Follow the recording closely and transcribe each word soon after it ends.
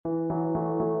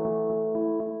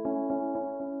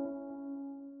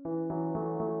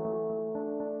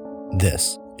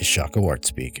This is Shaka Wart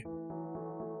Speak.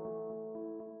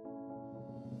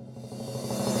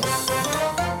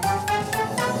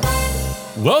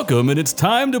 Welcome, and it's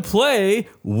time to play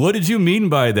What Did You Mean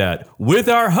By That? With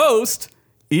our host,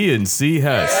 Ian C.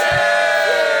 Hess.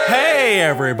 Hey,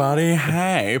 everybody.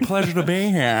 Hey, pleasure to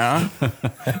be here.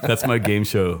 That's my game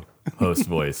show host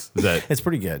voice. Is that It's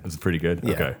pretty good. It's pretty good?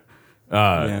 Yeah.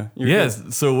 Okay. You're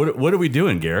Yes. So what are we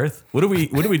doing, Gareth? What are we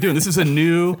doing? This is a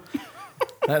new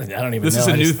I don't even know. this is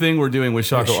a new thing we're doing with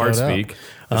Shaka Art showed up. Speak.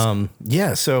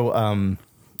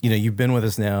 You've been with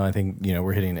us now. I think,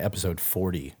 we're hitting episode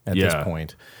 40 at Yeah. this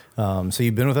point. So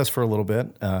you've been with us for a little bit.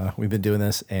 We've been doing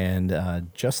this, and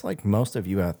just like most of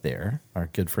you out there, our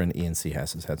good friend Ian C.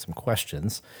 Hess has had some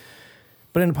questions.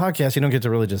 But in a podcast, you don't get to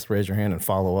really just raise your hand and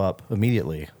follow up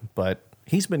immediately. But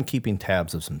he's been keeping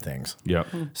tabs of some things. Yep.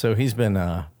 So he's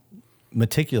been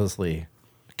meticulously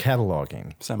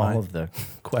cataloging all of the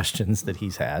questions that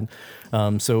he's had.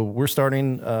 So we're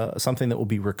starting something that will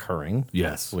be recurring.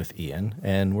 Yes. With Ian,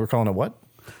 and we're calling it what?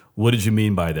 What did you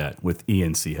mean by that with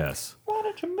Ian C. Hess? What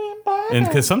did you mean by And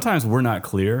because sometimes we're not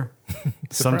clear.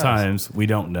 Sometimes we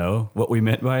don't know what we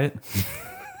meant by it.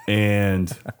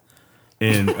 And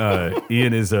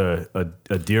Ian is a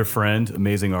dear friend,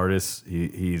 amazing artist.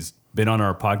 He's been on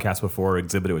our podcast before,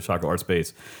 exhibited with Shaka Art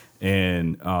Space,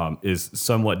 and is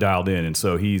somewhat dialed in. And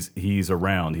so he's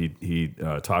around. He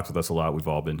talks with us a lot. We've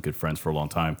all been good friends for a long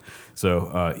time.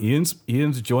 So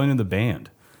Ian's joining the band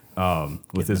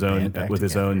with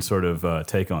his own sort of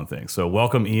take on things. So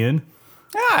welcome, Ian.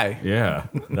 Hi. Yeah,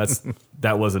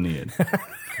 that wasn't Ian.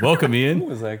 Welcome, Ian. Who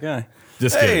was that guy?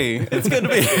 Just kidding. It's good to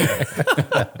be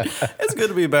It's good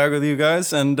to be back with you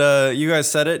guys. And you guys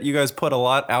said it. You guys put a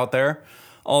lot out there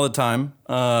all the time.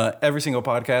 Every single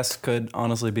podcast could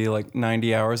honestly be like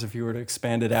 90 hours if you were to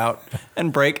expand it out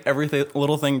and break every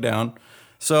little thing down.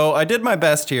 So I did my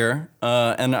best here,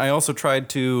 and I also tried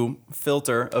to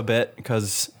filter a bit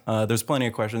because there's plenty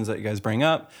of questions that you guys bring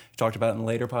up. You talked about it in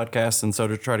later podcasts, and so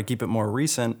to try to keep it more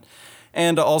recent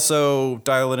and to also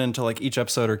dial it into like each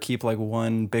episode or keep like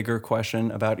one bigger question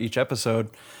about each episode.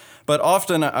 But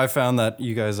often I found that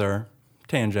you guys are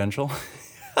tangential.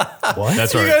 What?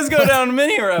 That's You right. guys go down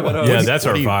many rabbit holes. Yeah, that's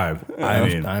our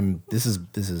vibe. This is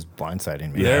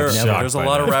blindsiding me. There's shocked a by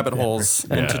lot of that. rabbit holes,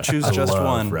 and to choose I just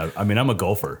love one. I'm a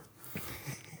golfer.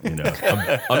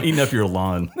 I'm eating up your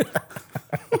lawn,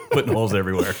 putting holes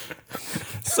everywhere.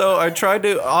 So I tried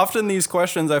to. Often these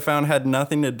questions I found had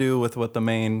nothing to do with what the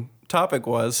main topic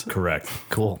was. Correct.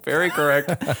 Cool. Very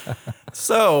correct.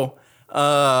 So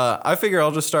I figure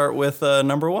I'll just start with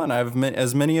number one. I have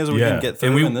as many as we can get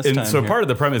through in this time. So here. part of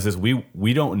the premise is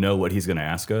we don't know what he's going to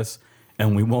ask us,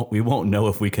 and we won't know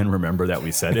if we can remember that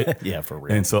we said it. Yeah, for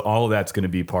real. And so all of that's going to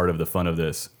be part of the fun of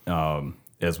this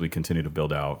as we continue to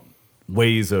build out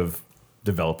ways of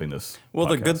developing this. Well,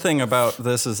 the podcast. good thing about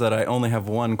this is that I only have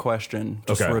one question,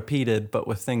 just Okay. repeated, but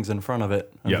with things in front of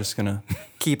it. I'm Yep. just gonna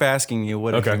keep asking you,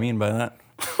 what did Okay. you mean by that?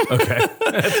 Okay.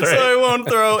 That's So right. I won't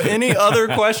throw any other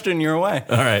question your way.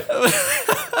 All right.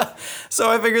 So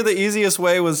I figured the easiest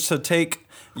way was to take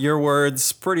your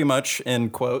words pretty much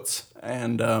in quotes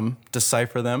and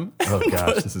decipher them. Oh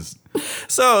gosh, this is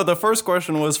So the first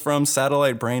question was from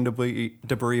Satellite Brain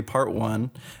Debris Part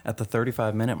 1 at the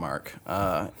 35-minute mark.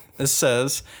 This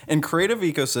says, in creative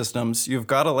ecosystems, you've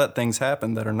got to let things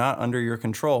happen that are not under your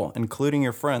control, including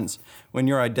your friends, when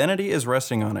your identity is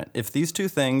resting on it. If these two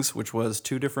things, which was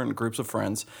two different groups of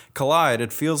friends, collide,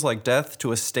 it feels like death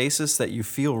to a stasis that you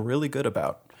feel really good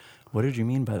about. What did you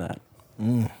mean by that?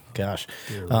 Gosh.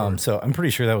 So I'm pretty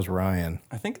sure that was Ryan.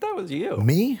 I think that was you.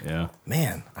 Me? yeah.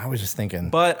 Man, I was just thinking.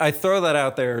 But I throw that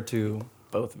out there to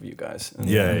both of you guys in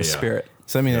the spirit.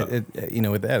 So I mean,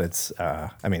 with that, it's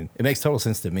it makes total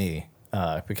sense to me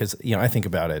because I think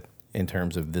about it in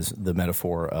terms of the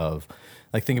metaphor of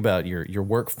like think about your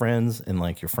work friends and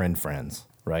like your friends,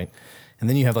 right? And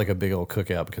then you have like a big old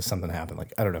cookout because something happened.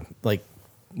 Like I don't know, like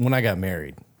when I got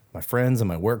married, my friends and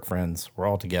my work friends were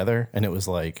all together, and it was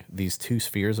like these two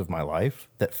spheres of my life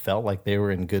that felt like they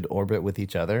were in good orbit with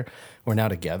each other were now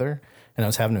together, and I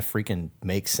was having to freaking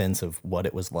make sense of what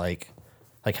it was like.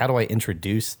 Like, how do I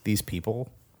introduce these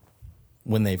people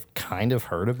when they've kind of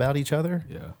heard about each other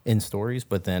in stories,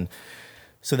 but then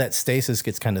so that stasis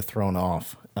gets kind of thrown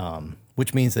off,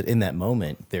 which means that in that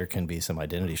moment there can be some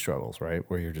identity struggles, right?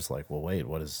 Where you're just like, well, wait,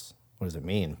 what does it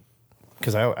mean?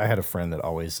 Because I had a friend that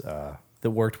always that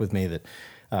worked with me that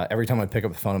every time I'd pick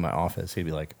up the phone in my office, he'd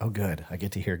be like, oh, good, I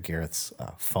get to hear Gareth's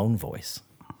phone voice,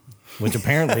 which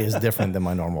apparently is different than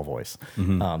my normal voice.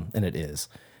 And it is.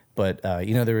 But,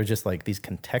 there were just like these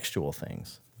contextual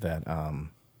things that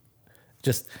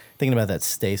just thinking about that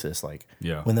stasis, like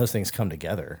Yeah. when those things come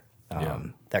together, Yeah.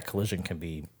 that collision can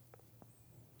be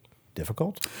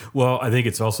difficult. Well, I think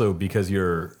it's also because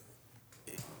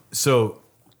so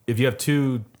if you have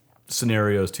two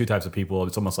scenarios, two types of people,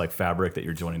 it's almost like fabric that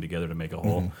you're joining together to make a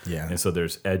whole. Mm-hmm. Yeah. And so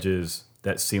there's edges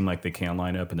that seem like they can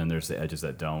line up, and then there's the edges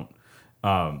that don't.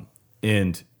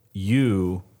 And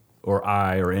you or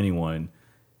I or anyone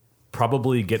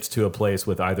probably gets to a place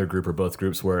with either group or both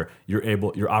groups where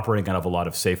you're operating out of a lot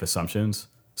of safe assumptions.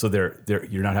 So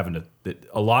you're not having to.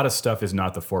 A lot of stuff is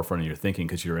not the forefront of your thinking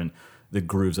because you're in the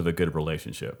grooves of a good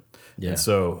relationship. Yeah. And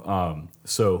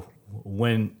so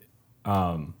when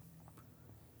a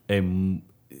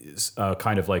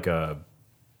kind of like a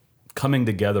coming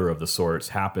together of the sorts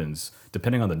happens,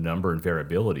 depending on the number and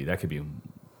variability, that could be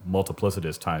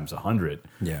multiplicitous times 100.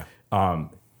 Yeah.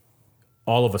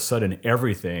 All of a sudden,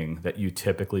 everything that you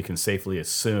typically can safely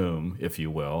assume, if you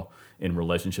will, in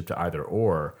relationship to either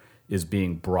or, is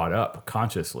being brought up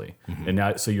consciously, and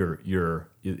now so you're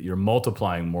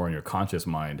multiplying more in your conscious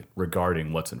mind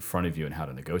regarding what's in front of you and how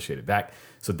to negotiate it. That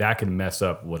can mess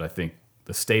up what I think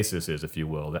the stasis is, if you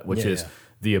will, which is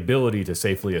the ability to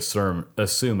safely assume a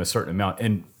certain amount.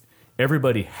 And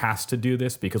everybody has to do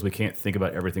this because we can't think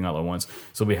about everything all at once.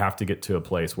 So we have to get to a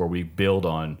place where we build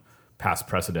on past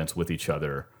precedents with each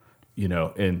other,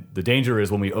 and the danger is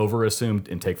when we over-assume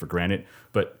and take for granted.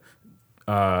 But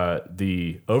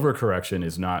the overcorrection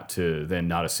is not to then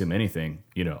not assume anything,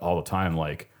 all the time.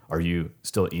 Like, are you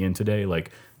still Ian today?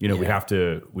 Like, we have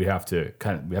to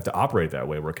operate that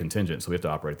way. We're contingent, so we have to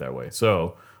operate that way.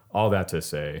 So all that to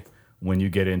say, when you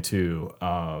get into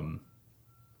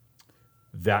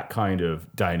that kind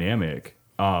of dynamic,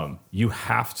 you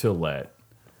have to let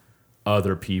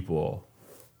other people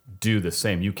do the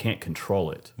same. You can't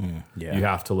control it. Yeah. You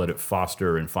have to let it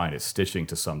foster and find its stitching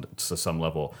to some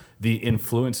level. The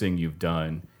influencing you've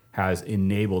done has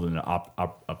enabled in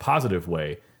a positive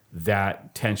way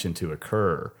that tension to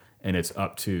occur, and it's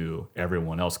up to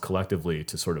everyone else collectively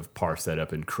to sort of parse that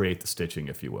up and create the stitching,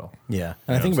 if you will. Yeah.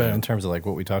 And I think about it in terms of like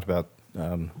what we talked about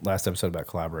last episode about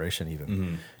collaboration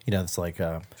even. It's like,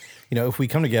 if we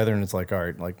come together and it's like, all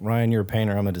right, like Ryan, you're a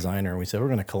painter, I'm a designer, and we say we're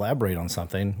going to collaborate on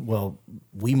something. Well,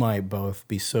 we might both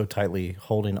be so tightly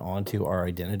holding on to our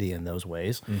identity in those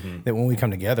ways that when we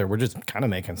come together, we're just kind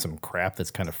of making some crap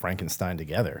that's kind of Frankenstein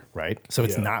together, right? So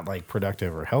it's not like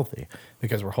productive or healthy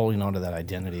because we're holding on to that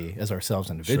identity as ourselves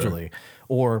individually. Sure.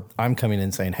 Or I'm coming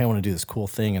in saying, hey, I want to do this cool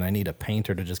thing and I need a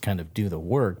painter to just kind of do the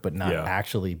work, but not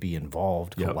actually be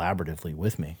involved collaboratively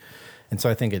with me. And so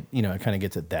I think it kind of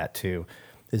gets at that too,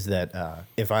 is that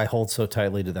if I hold so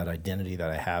tightly to that identity that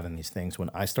I have in these things, when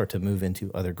I start to move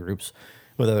into other groups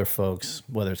with other folks,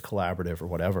 whether it's collaborative or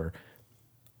whatever,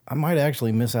 I might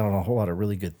actually miss out on a whole lot of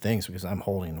really good things because I'm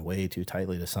holding way too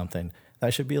tightly to something that I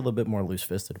should be a little bit more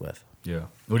loose-fisted with. Yeah.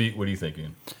 What do you think,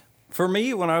 Ian? For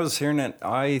me, when I was hearing it,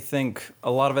 I think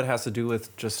a lot of it has to do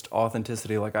with just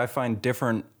authenticity. Like, I find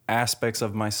different aspects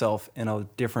of myself in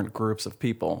different groups of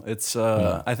people. It's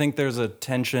I think there's a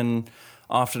tension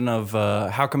often of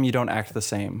how come you don't act the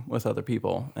same with other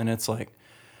people? And it's like,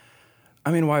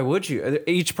 I mean, why would you?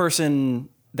 Each person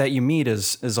that you meet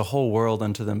is a whole world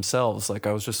unto themselves. Like,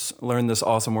 I was just learned this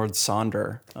awesome word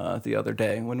sonder the other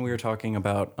day when we were talking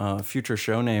about future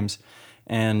show names.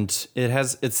 And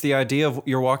it's the idea of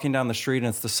you're walking down the street and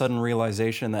it's the sudden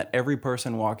realization that every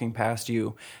person walking past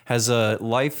you has a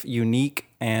life unique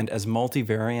and as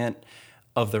multivariant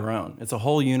of their own. It's a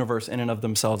whole universe in and of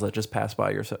themselves that just pass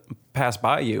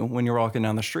by you when you're walking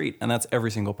down the street, and that's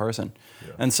every single person.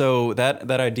 Yeah. And so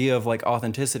that idea of like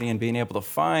authenticity and being able to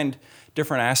find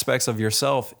different aspects of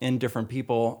yourself in different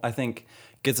people, I think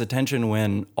gets attention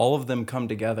when all of them come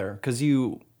together, because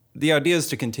the idea is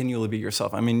to continually be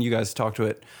yourself. I mean, you guys talk to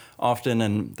it often,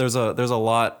 and there's a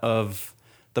lot of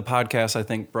the podcast, I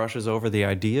think, brushes over the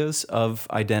ideas of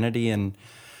identity and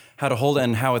how to hold it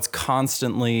and how it's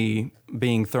constantly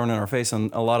being thrown in our face.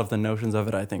 And a lot of the notions of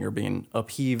it, I think, are being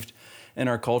upheaved in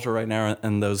our culture right now.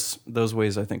 And those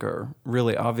ways, I think, are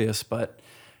really obvious. But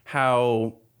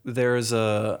how there's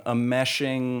a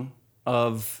meshing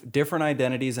of different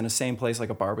identities in the same place, like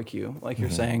a barbecue, like you're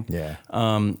saying. Yeah.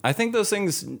 I think those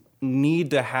things need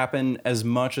to happen as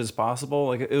much as possible.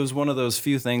 Like, it was one of those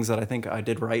few things that I think I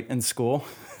did right in school,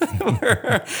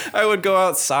 where I would go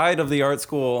outside of the art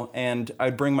school and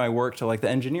I'd bring my work to like the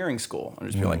engineering school and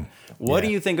just be like, what do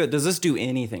you think? Does this do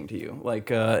anything to you? Like,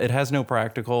 it has no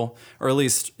practical, or at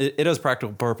least it has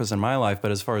practical purpose in my life. But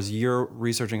as far as you're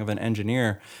researching of an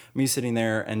engineer, me sitting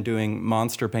there and doing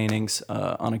monster paintings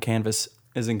on a canvas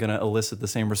isn't going to elicit the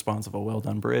same response of a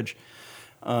well-done bridge.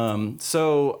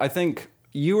 So I think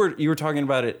you were talking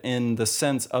about it in the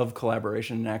sense of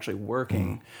collaboration and actually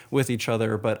working with each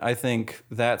other, but I think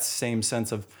that same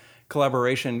sense of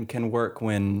collaboration can work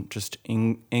when just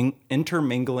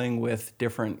intermingling with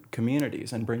different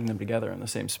communities and bringing them together in the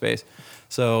same space.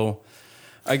 So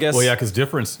I guess, well, yeah, because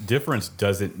difference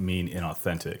doesn't mean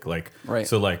inauthentic. Like, right.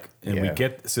 So like, and Yeah. we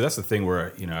get, so that's the thing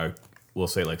where, we'll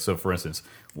say like, so for instance,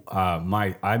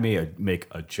 I may make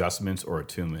adjustments or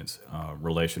attunements,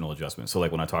 relational adjustments. So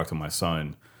like when I talk to my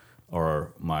son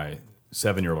or my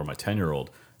 7-year-old or my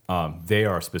 10-year-old, they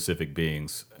are specific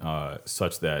beings,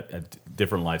 such that at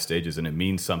different life stages, and it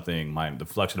means something. The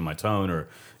flexion of my tone, or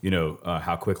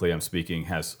how quickly I'm speaking,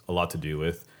 has a lot to do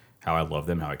with how I love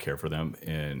them, how I care for them,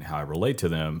 and how I relate to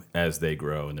them as they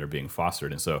grow and they're being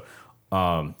fostered. And so,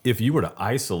 if you were to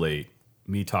isolate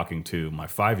me talking to my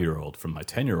 5-year-old from my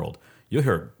 10-year-old, you'll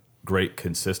hear great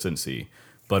consistency.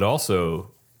 But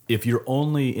also, if you're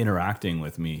only interacting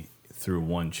with me through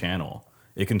one channel,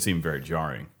 it can seem very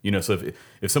jarring. So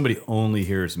if somebody only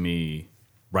hears me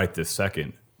right this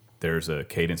second, there's a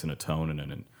cadence and a tone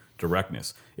and a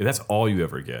directness. If that's all you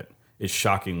ever get, it's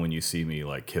shocking when you see me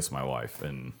like kiss my wife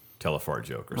and tell a fart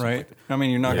joke or something. right. Like that. I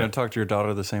mean, you're not Yeah. going to talk to your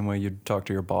daughter the same way you'd talk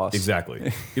to your boss.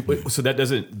 Exactly. So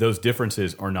those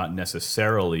differences are not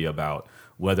necessarily about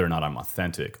whether or not I'm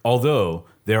authentic. Although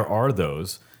there are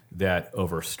those that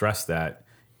overstress that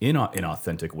in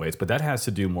authentic ways, but that has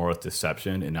to do more with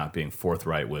deception and not being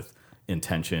forthright with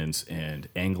intentions and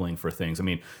angling for things. I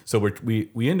mean, so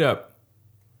we end up,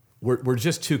 we're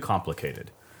just too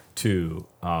complicated, too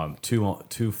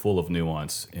full of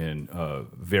nuance and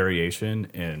variation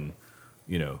and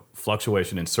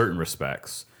fluctuation in certain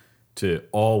respects to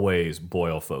always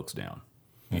boil folks down.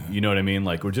 You know what I mean?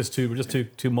 Like we're just too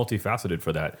multifaceted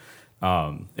for that.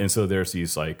 And so there's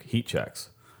these like heat checks.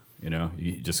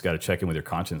 You just got to check in with your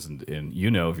conscience and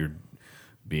if you're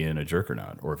being a jerk or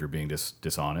not, or if you're being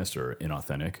dishonest or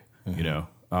inauthentic.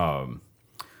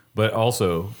 But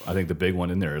also, I think the big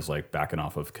one in there is like backing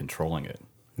off of controlling it.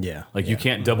 Yeah. Like you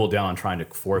can't double down on trying to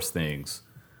force things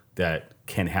that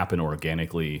can happen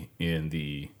organically in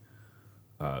the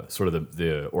sort of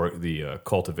the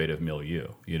cultivative milieu.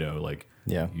 Like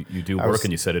Yeah. you do work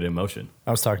and you set it in motion.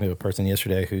 I was talking to a person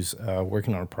yesterday who's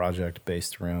working on a project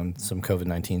based around some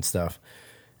COVID-19 stuff.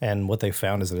 And what they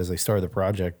found is that as they started the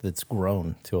project, it's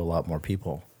grown to a lot more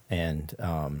people. And,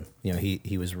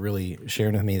 he was really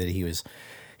sharing with me that he was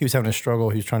having a struggle.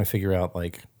 He was trying to figure out,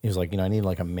 he was like, I need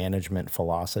like a management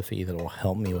philosophy that will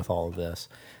help me with all of this.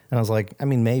 And I was like, I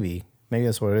mean, maybe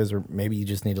that's what it is. Or maybe you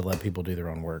just need to let people do their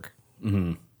own work.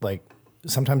 Mm-hmm. Like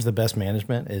sometimes the best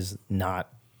management is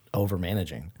not over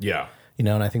managing. Yeah.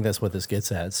 And I think that's what this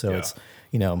gets at. So it's,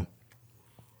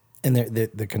 and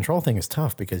the control thing is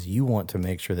tough because you want to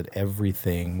make sure that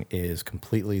everything is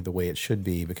completely the way it should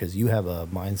be because you have a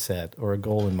mindset or a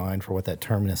goal in mind for what that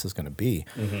terminus is going to be.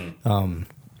 Mm-hmm.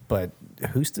 But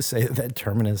who's to say that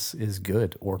terminus is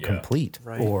good or complete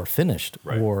or finished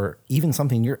or even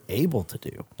something you're able to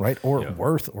do, right? Or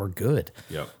worth or good.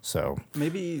 Yep. So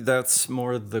maybe that's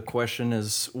more the question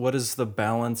is what is the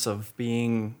balance of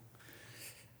being,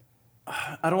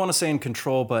 I don't want to say in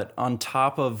control, but on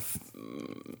top of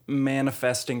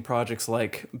manifesting projects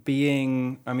like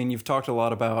you've talked a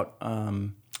lot about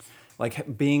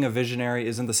like being a visionary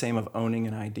isn't the same of owning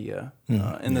an idea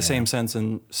in the same sense.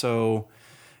 And so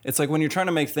it's like when you're trying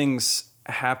to make things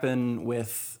happen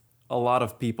with a lot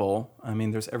of people, I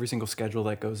mean, there's every single schedule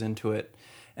that goes into it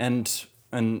and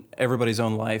everybody's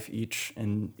own life, each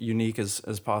and unique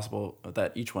as possible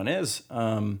that each one is.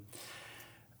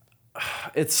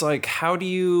 It's like, how do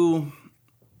you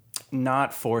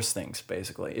not force things,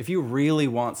 basically? If you really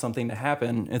want something to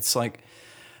happen, it's like,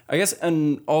 I guess,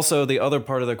 and also the other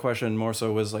part of the question more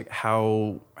so was like,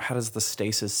 how does the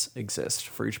stasis exist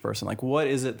for each person? Like, what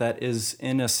is it that is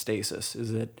in a stasis?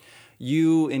 Is it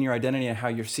you in your identity and how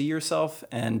you see yourself?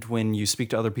 And when you speak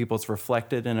to other people, it's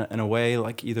reflected in a way,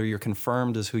 like either you're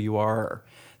confirmed as who you are or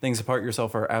things about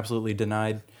yourself are absolutely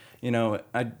denied.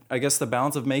 I guess the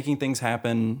balance of making things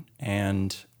happen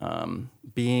and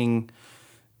being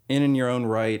in your own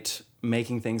right,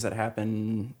 making things that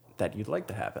happen that you'd like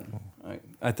to happen.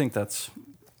 I think that's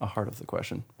a heart of the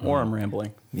question. Or I'm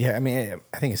rambling. Yeah, I mean,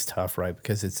 I think it's tough, right?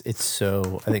 Because it's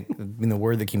so. I think the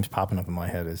word that keeps popping up in my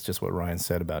head is just what Ryan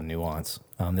said about nuance.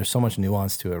 There's so much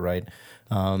nuance to it, right?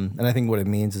 And I think what it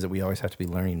means is that we always have to be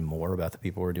learning more about the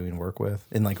people we're doing work with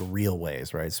in like real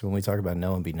ways, right? So when we talk about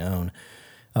know and be known,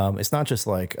 it's not just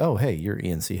like, oh, hey, you're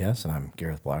Ian C. Hess and I'm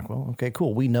Gareth Blackwell. Okay,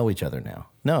 cool. We know each other now.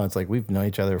 No, it's like we've known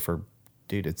each other for,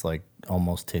 dude, it's like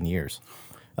almost 10 years.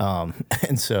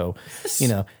 And so,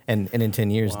 and in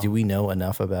 10 years, do we know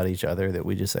enough about each other that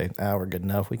we just say, we're good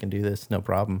enough. We can do this. No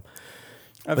problem.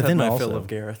 I've But had then my also- fill of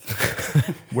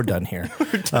Gareth. We're done here.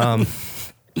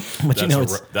 But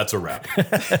That's a wrap.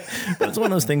 but it's one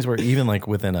of those things where even like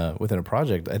within a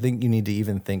project, I think you need to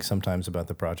even think sometimes about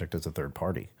the project as a third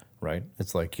party, right?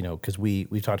 It's like, because we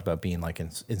talked about being like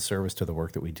in service to the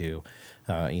work that we do,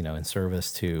 in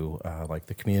service to like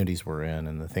the communities we're in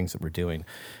and the things that we're doing.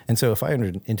 And so if I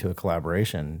entered into a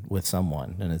collaboration with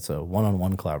someone and it's a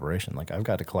one-on-one collaboration, like I've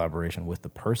got a collaboration with the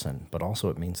person, but also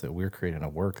it means that we're creating a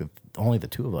work that only the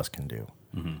two of us can do.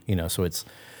 So it's,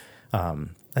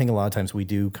 I think a lot of times we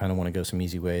do kind of want to go some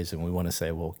easy ways and we want to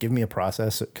say, well, give me a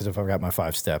process because if I've got my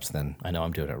 5 steps, then I know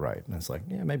I'm doing it right. And it's like,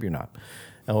 yeah, maybe you're not.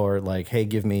 Or like, hey,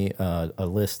 give me a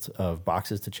list of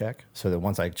boxes to check so that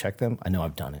once I check them, I know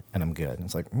I've done it and I'm good. And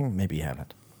it's like, maybe you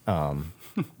haven't.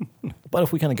 But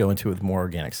if we kind of go into it with more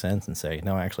organic sense and say,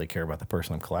 no, I actually care about the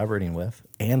person I'm collaborating with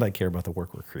and I care about the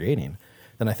work we're creating,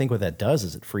 then I think what that does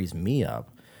is it frees me up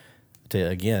to,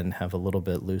 again, have a little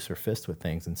bit looser fist with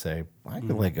things and say, I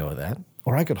could let go of that,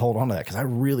 or I could hold on to that because I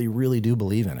really, really do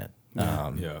believe in it.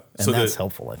 And that's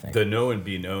helpful, I think. The know and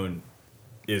be known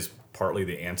is partly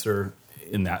the answer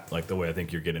in that, like the way I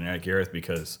think you're getting at, Gareth,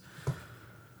 because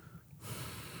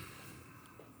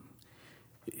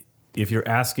if you're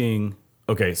asking,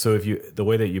 okay, so the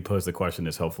way that you pose the question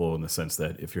is helpful in the sense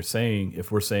that if we're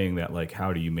saying that, like,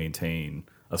 how do you maintain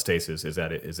a stasis? It's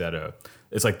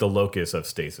like the locus of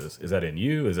stasis. Is that in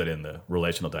you? Is that in the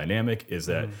relational dynamic?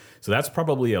 So that's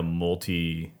probably a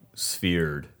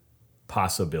multi-sphered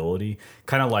possibility,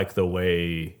 kind of like the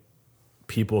way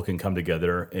people can come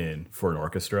together for an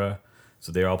orchestra.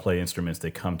 So they all play instruments,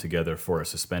 they come together for a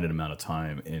suspended amount of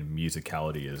time and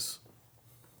musicality is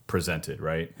presented,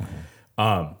 right?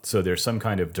 So there's some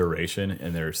kind of duration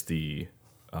and there's the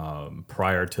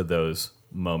prior to those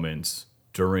moments,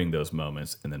 during those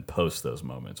moments, and then post those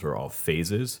moments are all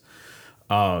phases.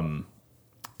 And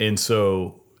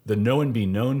so the know and be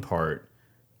known part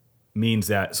means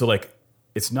that, so like,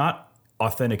 it's not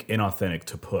authentic, inauthentic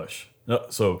to push.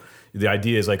 So the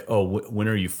idea is like, when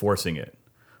are you forcing it?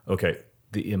 Okay,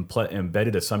 the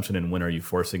embedded assumption in when are you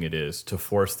forcing it is to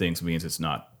force things means it's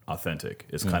not authentic,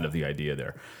 is kind of the idea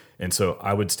there. And so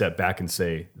I would step back and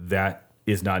say that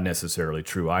is not necessarily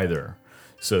true either.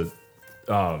 So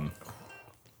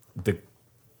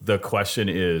the question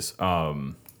is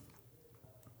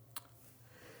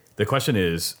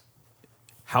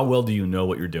how well do you know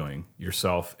what you're doing,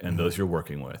 yourself and those you're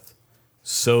working with,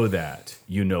 so that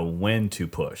you know when to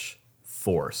push,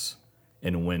 force,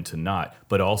 and when to not,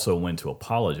 but also when to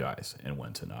apologize and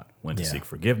when to not, when to seek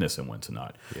forgiveness and when to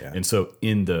not. Yeah. And so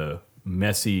in the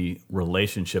messy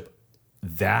relationship,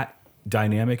 that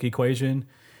dynamic equation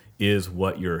is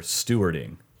what you're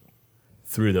stewarding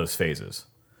through those phases.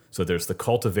 So there's the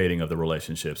cultivating of the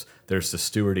relationships, there's the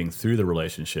stewarding through the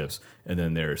relationships, and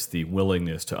then there's the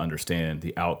willingness to understand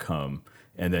the outcome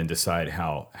and then decide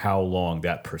how long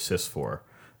that persists for.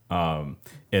 And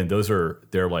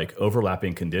they're like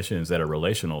overlapping conditions that are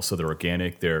relational. So they're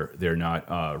organic, they're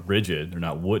not rigid, they're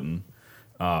not wooden.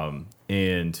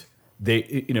 And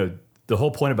they, the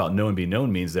whole point about know and be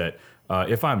known means that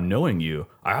if I'm knowing you,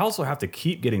 I also have to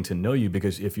keep getting to know you,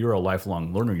 because if you're a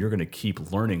lifelong learner, you're going to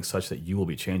keep learning such that you will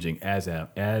be changing, as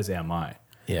am I.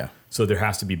 Yeah. So there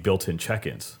has to be built-in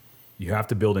check-ins. You have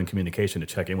to build in communication to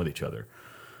check in with each other.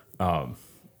 So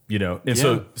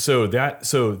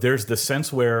there's the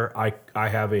sense where I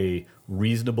have a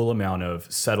reasonable amount of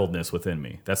settledness within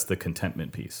me. That's the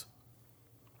contentment piece.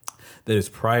 That is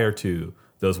prior to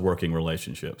those working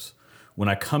relationships. When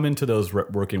I come into those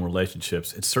working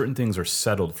relationships, certain things are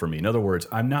settled for me. In other words,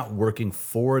 I'm not working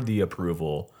for the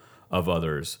approval of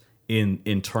others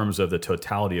in terms of the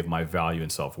totality of my value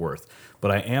and self-worth,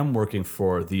 but I am working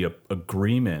for the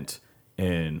agreement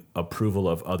and approval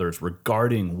of others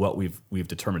regarding what we've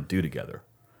determined to do together.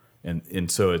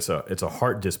 And so it's a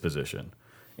heart disposition.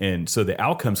 And so the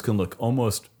outcomes can look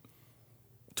almost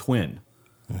twin,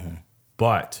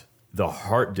 but the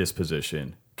heart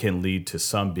disposition can lead to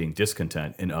some being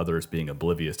discontent and others being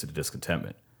oblivious to the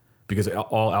discontentment, because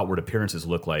all outward appearances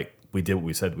look like we did what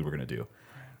we said we were going to do.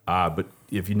 But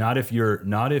if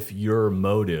your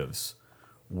motives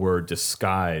were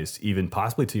disguised, even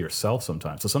possibly to yourself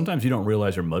sometimes. So sometimes you don't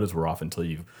realize your motives were off until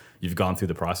you've gone through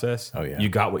the process. Oh yeah, you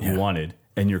got what you wanted,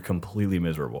 and you're completely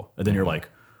miserable. And then you're like,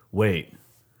 wait,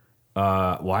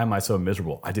 why am I so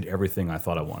miserable? I did everything I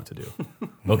thought I wanted to do.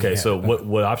 Okay, so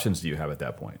what options do you have at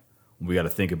that point? We got to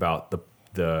think about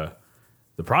the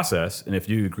process, and if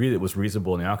you agree that it was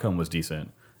reasonable and the outcome was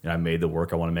decent, and I made the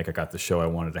work I want to make. I got the show I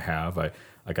wanted to have. I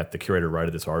got the curator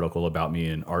write this article about me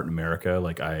in Art in America.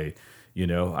 Like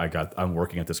I'm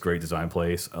working at this great design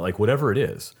place, like whatever it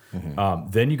is.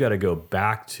 Then you got to go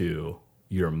back to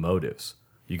your motives.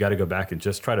 You got to go back and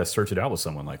just try to search it out with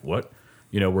someone. Like what,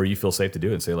 where you feel safe to do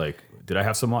it and say like, did I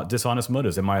have some dishonest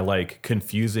motives? Am I like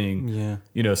confusing,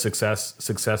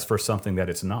 success for something that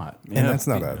it's not? And that's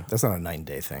not a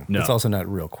 9-day thing. No. It's also not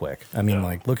real quick. I mean,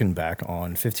 like looking back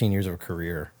on 15 years of a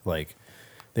career, like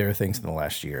there are things in the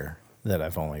last year that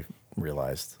I've only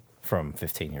realized from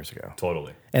 15 years ago.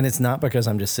 Totally. And it's not because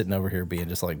I'm just sitting over here being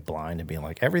just like blind and being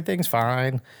like, everything's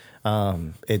fine.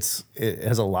 It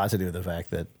has a lot to do with the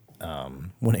fact that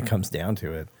when it comes down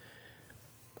to it,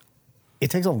 it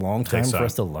takes a long time for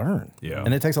us to learn. Yeah.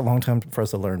 And it takes a long time for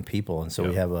us to learn people. And so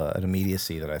we have an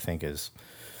immediacy that I think is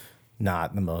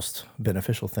not the most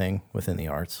beneficial thing within the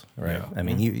arts, right? Yeah. I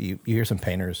mean, you hear some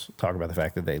painters talk about the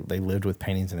fact that they lived with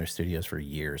paintings in their studios for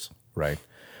years, right?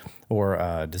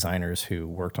 Or designers who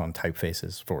worked on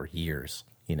typefaces for years,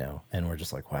 and we're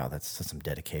just like, wow, that's some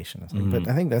dedication. It's like, but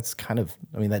I think that's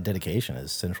that dedication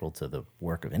is central to the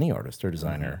work of any artist or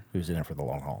designer who's in it for the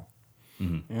long haul.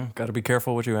 Yeah, got to be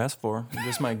careful what you ask for. You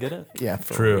just might get it. Yeah,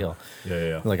 for True. real.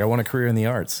 Yeah. Like I want a career in the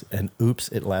arts, and oops,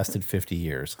 it lasted 50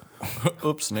 years.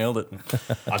 Oops, nailed it.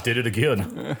 I did it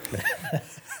again.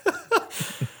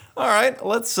 All right,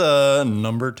 let's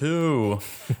number 2.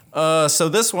 So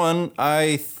this one,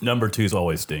 Number 2's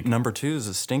always stink. number 2 is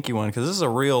a stinky one because this is a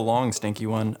real long stinky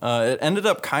one. It ended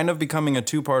up kind of becoming a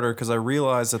 2-parter because I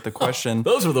realized that the question.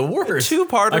 Those are the worst.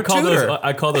 Two-parter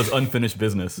I call those unfinished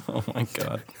business. Oh my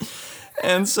god.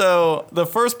 And so the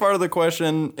first part of the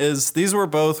question is these were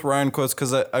both Ryan quotes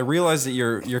because I realized that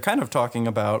you're kind of talking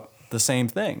about the same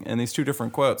thing in these 2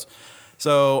 different quotes.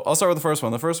 So I'll start with the first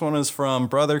one. The first one is from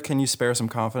Brother, Can You Spare Some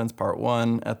Confidence, Part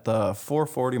 1 at the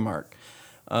 440 mark.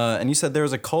 And you said there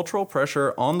is a cultural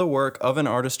pressure on the work of an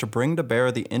artist to bring to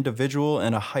bear the individual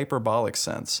in a hyperbolic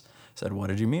sense. I said, what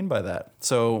did you mean by that?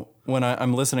 So when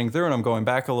I'm listening through and I'm going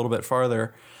back a little bit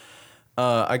farther,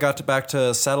 I got back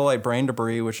to Satellite Brain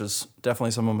Debris, which is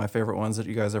definitely some of my favorite ones that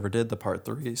you guys ever did, the part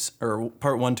 3s, or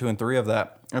part 1, 2, and 3 of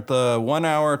that. At the 1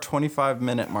 hour,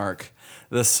 25-minute mark,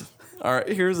 all right,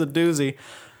 here's a doozy.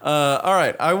 All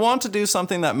right, I want to do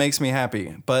something that makes me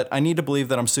happy, but I need to believe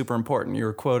that I'm super important. You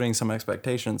were quoting some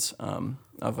expectations of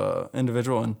an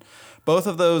individual, and both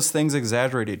of those things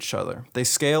exaggerate each other. They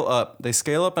scale up. They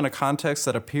scale up in a context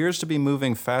that appears to be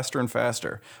moving faster and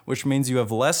faster, which means you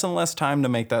have less and less time to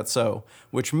make that so,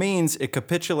 which means it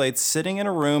capitulates sitting in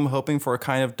a room hoping for a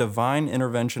kind of divine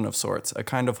intervention of sorts, a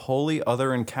kind of holy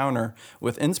other encounter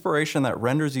with inspiration that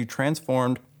renders you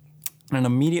transformed in an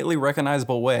immediately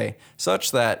recognizable way,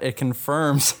 such that it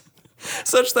confirms,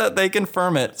 such that they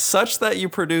confirm it, such that you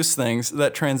produce things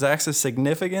that transacts a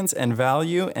significance and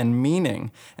value and meaning.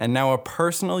 And now a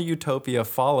personal utopia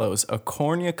follows, a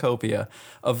cornucopia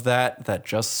of that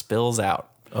just spills out.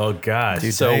 Oh gosh.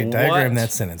 Dude, So diagram what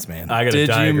that sentence, man. I got a Did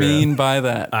diagram. you mean by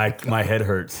that? My head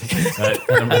hurts.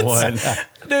 Number 1.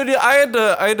 Dude,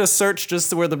 I had to search just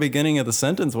to where the beginning of the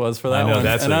sentence was for that I know one.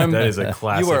 that is a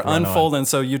classic. You were run-on. unfolding.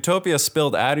 So utopia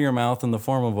spilled out of your mouth in the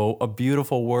form of a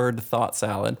beautiful word thought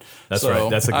salad. That's So right.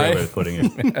 That's a great way of putting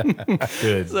it.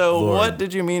 Good. So Lord. what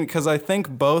did you mean? Because I think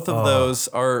both of those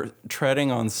are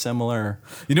treading on similar.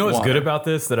 You know what's water. good about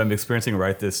this that I'm experiencing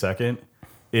right this second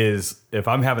is if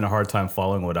I'm having a hard time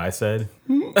following what I said.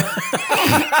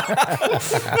 I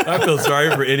feel sorry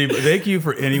for anybody. Thank you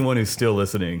for anyone who's still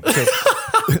listening.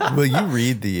 Will you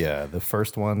read the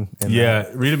first one? Yeah,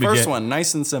 read them First again. one,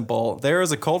 nice and simple. There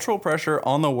is a cultural pressure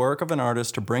on the work of an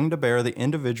artist to bring to bear the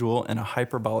individual in a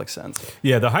hyperbolic sense.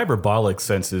 Yeah, the hyperbolic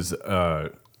sense is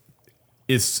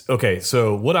okay.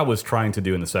 So what I was trying to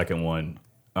do in the second one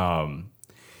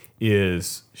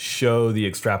is show the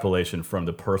extrapolation from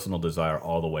the personal desire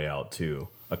all the way out to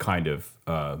a kind of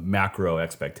macro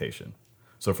expectation.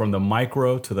 So from the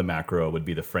micro to the macro would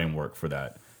be the framework for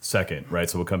that second, right?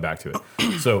 So we'll come back to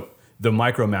it. So the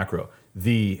micro, macro.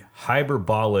 The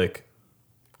hyperbolic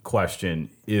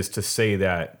question is to say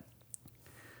that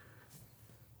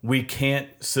we can't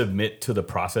submit to the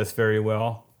process very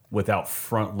well without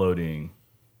front-loading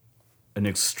an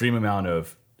extreme amount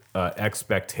of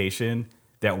expectation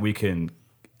that we can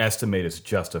estimate as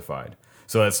justified.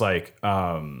 So it's like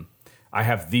I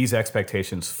have these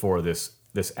expectations for this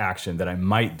action that I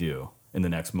might do in the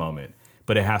next moment,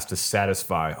 but it has to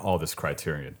satisfy all this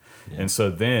criterion. Yeah. And so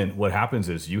then what happens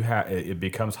is it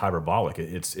becomes hyperbolic.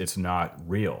 It's not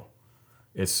real.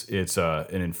 It's an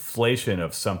inflation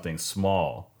of something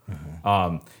small.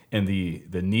 Mm-hmm. And the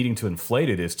needing to inflate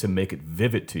it is to make it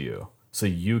vivid to you. so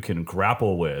you can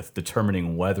grapple with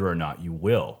determining whether or not you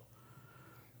will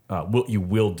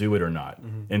do it or not.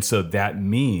 And so that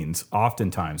means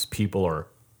oftentimes people are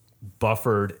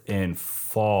buffered and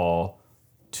fall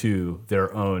to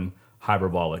their own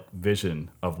hyperbolic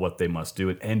vision of what they must do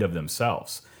and of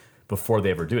themselves before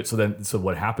they ever do it. So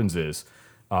what happens is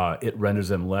it renders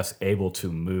them less able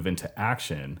to move into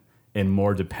action and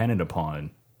more dependent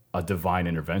upon a divine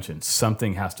intervention.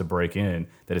 Something has to break in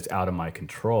that is out of my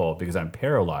control because I'm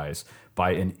paralyzed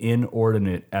by an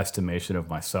inordinate estimation of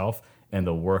myself and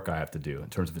the work I have to do in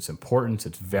terms of its importance,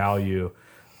 its value,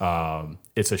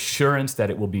 its assurance that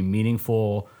it will be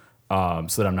meaningful, so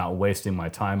that I'm not wasting my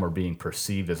time or being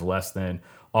perceived as less than.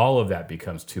 All of that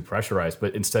becomes too pressurized.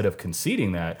 But instead of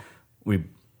conceding that, we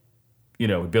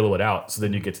billow it out. So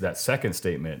then you get to that second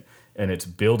statement, and it's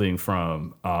building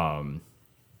from,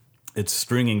 it's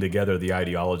stringing together the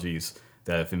ideologies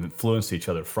that have influenced each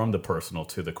other from the personal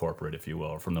to the corporate, if you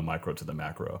will, or from the micro to the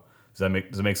macro. Does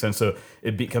it make sense? So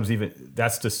it becomes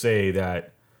that's to say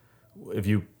that if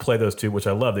you play those two, which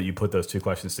I love that you put those two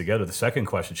questions together, the second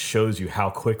question shows you how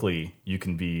quickly you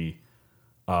can be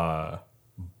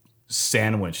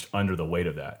sandwiched under the weight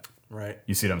of that. Right.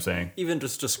 You see what I'm saying? Even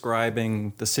just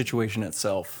describing the situation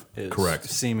itself is correct.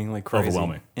 Seemingly crazy.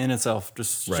 Overwhelming. In itself,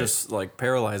 just like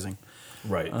paralyzing.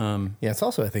 Right. Yeah, it's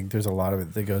also, I think there's a lot of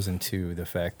it that goes into the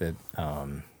fact that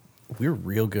we're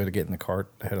real good at getting the cart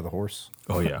ahead of the horse.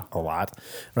 Oh, yeah. A lot.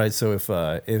 Right. So if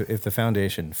the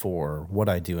foundation for what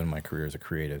I do in my career as a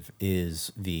creative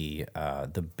is the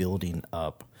building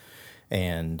up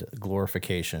and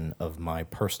glorification of my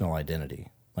personal identity.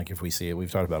 Like if we see it,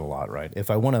 we've talked about it a lot, right? If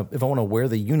I want to wear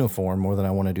the uniform more than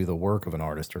I want to do the work of an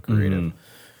artist or creative,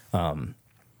 then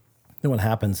what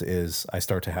happens is I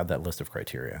start to have that list of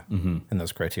criteria. And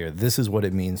those criteria, this is what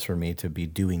it means for me to be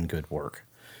doing good work,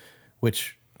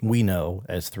 which we know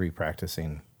as three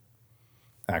practicing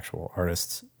actual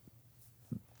artists,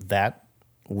 that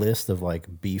list of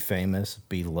like be famous,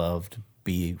 be loved,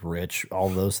 be rich, all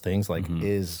those things like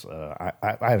is I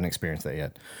haven't experienced that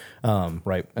yet,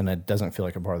 right? And it doesn't feel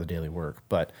like a part of the daily work.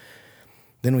 But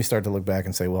then we start to look back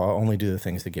and say, well, I'll only do the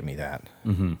things that get me that.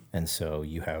 And so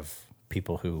you have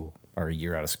people who are a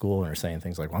year out of school and are saying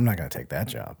things like, well, I'm not going to take that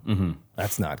job.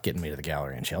 That's not getting me to the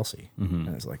gallery in Chelsea. And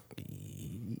it's like,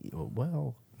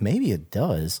 well, maybe it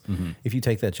does if you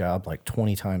take that job like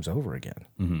 20 times over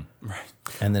again. Right.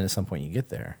 And then at some point you get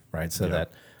there, right? So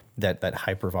that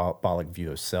hyperbolic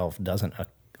view of self doesn't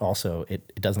also,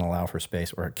 it doesn't allow for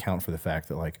space or account for the fact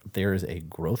that like there is a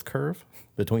growth curve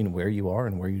between where you are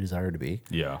and where you desire to be.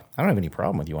 Yeah. I don't have any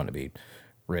problem with you wanting to be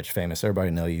rich, famous. Everybody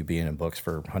know you being in books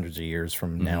for hundreds of years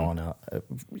from now on out.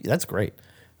 That's great.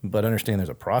 But understand there's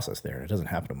a process there. And it doesn't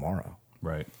happen tomorrow.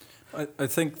 Right. I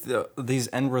think these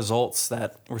end results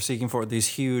that we're seeking for, these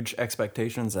huge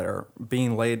expectations that are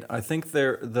being laid, I think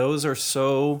those are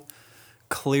so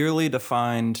clearly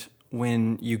defined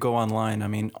when you go online. I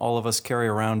mean, all of us carry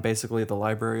around basically the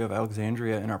Library of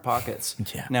Alexandria in our pockets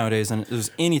nowadays, and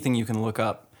there's anything you can look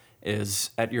up is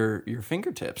at your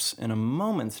fingertips in a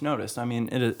moment's notice. I mean,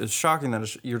 it's shocking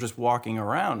that you're just walking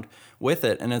around with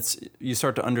it, and you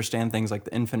start to understand things like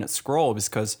the infinite scroll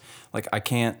because, like, I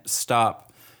can't stop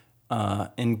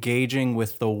engaging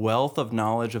with the wealth of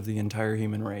knowledge of the entire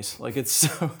human race. Like, it's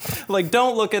so, like,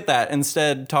 don't look at that.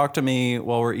 Instead, talk to me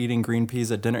while we're eating green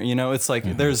peas at dinner. You know, it's like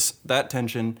there's that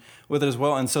tension with it as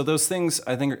well. And so those things,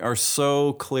 I think, are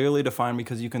so clearly defined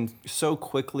because you can so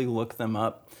quickly look them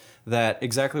up that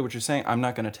exactly what you're saying, I'm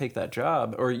not going to take that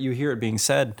job, or you hear it being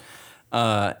said,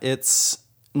 it's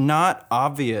not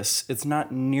obvious. It's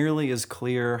not nearly as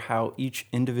clear how each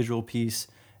individual piece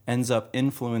ends up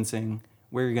influencing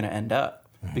where you're going to end up,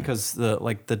 because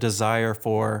the desire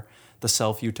for the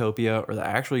self-utopia or the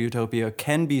actual utopia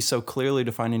can be so clearly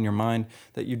defined in your mind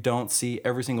that you don't see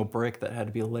every single brick that had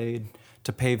to be laid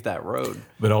to pave that road.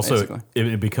 But also,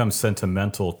 it becomes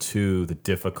sentimental to the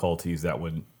difficulties that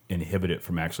would inhibit it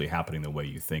from actually happening the way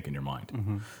you think in your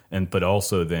mind. But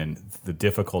also then the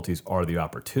difficulties are the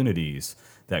opportunities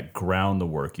that ground the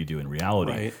work you do in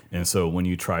reality. Right. And so when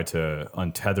you try to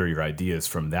untether your ideas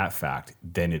from that fact,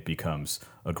 then it becomes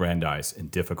aggrandized and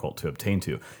difficult to obtain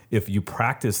to. If you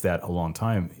practice that a long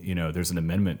time, you know, there's an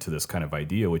amendment to this kind of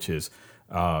idea, which is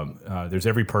there's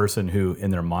every person who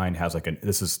in their mind has like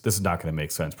this is not going to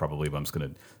make sense probably, but I'm just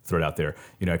going to throw it out there.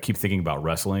 You know, I keep thinking about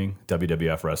wrestling,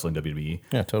 WWF wrestling, WWE.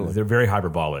 Yeah, totally. They're very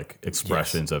hyperbolic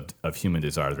expressions of human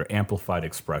desire. They're amplified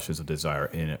expressions of desire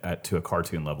to a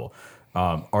cartoon level.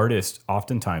 Artists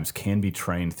oftentimes can be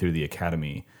trained through the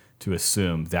academy to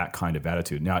assume that kind of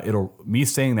attitude. Now, me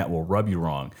saying that will rub you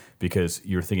wrong because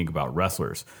you're thinking about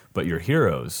wrestlers, but your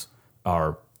heroes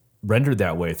are rendered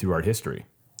that way through art history.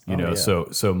 You know, yeah.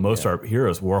 so most art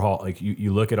heroes, Warhol, like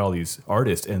you look at all these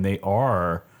artists and they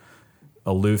are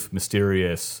aloof,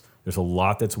 mysterious. There's a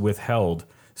lot that's withheld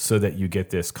so that you get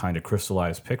this kind of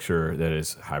crystallized picture that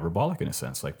is hyperbolic in a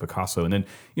sense, like Picasso. And then,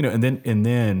 you know, and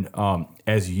then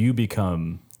as you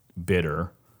become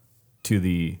bitter to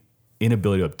the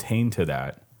inability to obtain to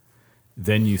that,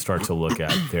 then you start to look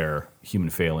at their human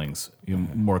failings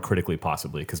more critically,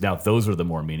 possibly, because now those are the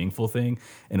more meaningful thing,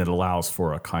 and it allows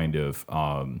for a kind of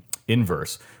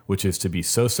inverse, which is to be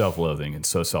so self-loathing and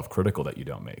so self-critical that you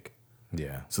don't make.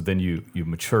 Yeah. So then you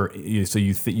mature. So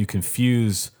you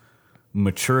confuse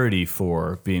maturity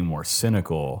for being more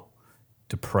cynical,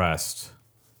 depressed,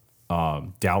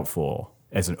 doubtful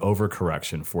as an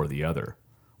overcorrection for the other,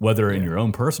 whether in your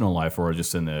own personal life or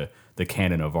just in the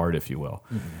canon of art, if you will.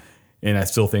 Mm-hmm. And I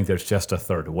still think there's just a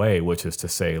third way, which is to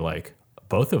say, like,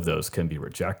 both of those can be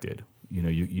rejected. You know,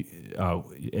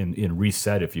 in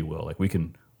reset, if you will. Like we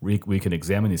can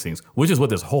examine these things, which is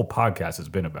what this whole podcast has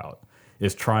been about,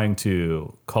 is trying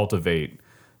to cultivate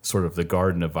sort of the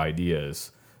garden of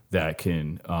ideas that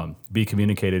can be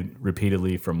communicated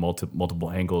repeatedly from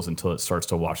multiple angles until it starts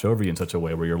to wash over you in such a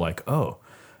way where you're like, oh,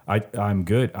 I'm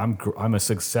good. I'm a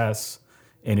success,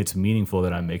 and it's meaningful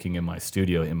that I'm making in my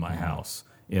studio, in my house,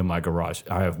 in my garage.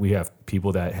 We have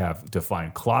people that have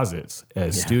defined closets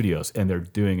as studios, and they're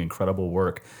doing incredible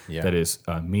work that is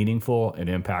meaningful and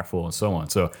impactful and so on.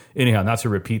 So anyhow, not to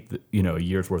repeat a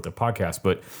year's worth of podcasts,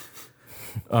 but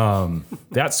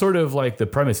that's sort of like the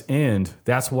premise. And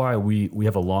that's why we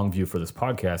have a long view for this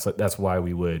podcast. That's why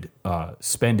we would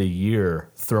spend a year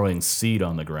throwing seed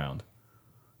on the ground.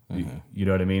 Mm-hmm. You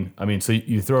know what I mean? I mean, so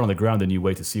you throw it on the ground, then you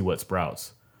wait to see what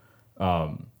sprouts.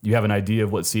 You have an idea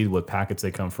of what seed, what packets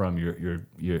they come from.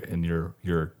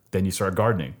 Then you start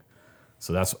gardening.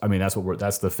 So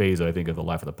that's the phase I think of the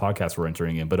life of the podcast we're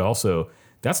entering in. But also,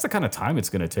 that's the kind of time it's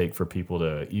going to take for people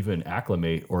to even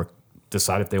acclimate or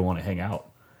decide if they want to hang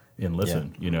out and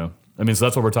listen. You know, I mean, so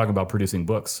that's what we're talking about, producing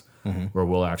books, where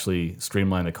we'll actually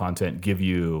streamline the content, give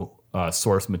you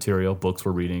source material, books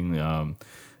we're reading,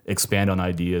 expand on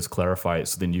ideas, clarify it,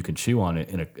 so then you can chew on it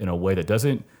in a way that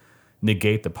doesn't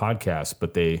negate the podcast,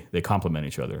 but they complement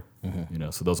each other. You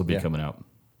know, so those will be coming out.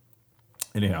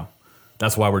 Anyhow,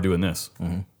 that's why we're doing this.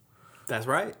 That's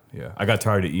right. Yeah, I got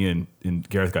tired of Ian, and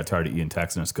Gareth got tired of Ian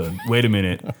texting us going, wait a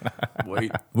minute.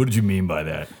 Wait. What did you mean by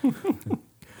that?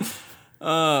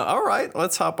 All right,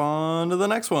 let's hop on to the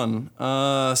next one.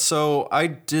 So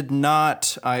I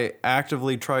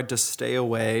actively tried to stay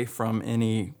away from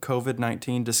any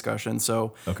COVID-19 discussion.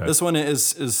 So this one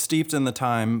is steeped in the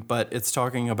time, but it's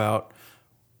talking about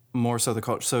more so the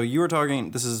culture. So you were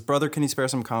talking, this is Brother, Can You Spare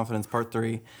Some Confidence, Part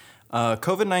 3.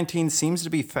 COVID-19 seems to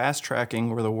be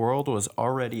fast-tracking where the world was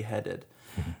already headed.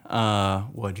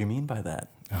 What do you mean by that?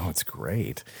 Oh, it's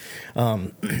great.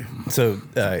 So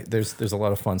there's a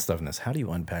lot of fun stuff in this. How do you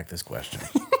unpack this question?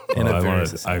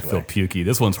 I feel pukey.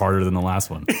 This one's harder than the last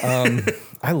one.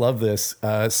 I love this.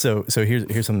 So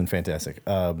here's something fantastic.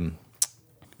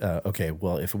 Okay,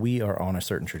 well, if we are on a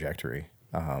certain trajectory,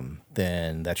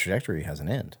 then that trajectory has an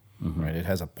end. Right? It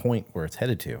has a point where it's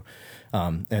headed to.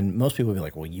 And most people will be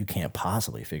like, well, you can't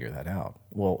possibly figure that out.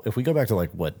 Well, if we go back to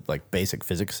what basic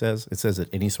physics says, it says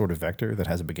that any sort of vector that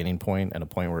has a beginning point and a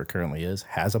point where it currently is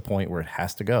has a point where it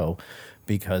has to go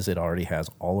because it already has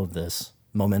all of this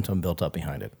momentum built up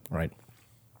behind it, right?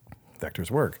 Vectors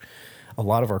work. A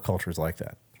lot of our culture is like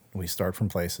that. We start from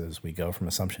places, we go from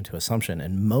assumption to assumption,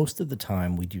 and most of the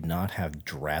time we do not have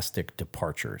drastic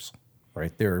departures.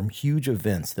 Right? There are huge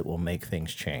events that will make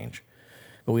things change,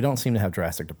 but we don't seem to have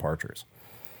drastic departures.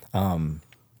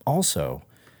 Also,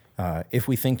 if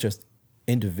we think just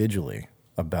individually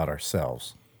about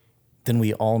ourselves, then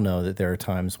we all know that there are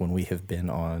times when we have been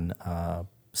on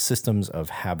systems of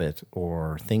habit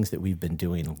or things that we've been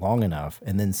doing long enough,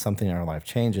 and then something in our life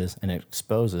changes and it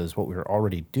exposes what we were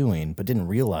already doing but didn't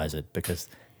realize it because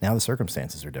now the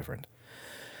circumstances are different.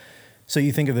 So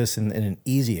you think of this in an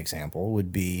easy example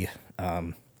would be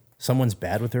someone's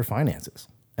bad with their finances,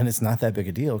 and it's not that big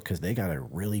a deal because they got a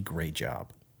really great job.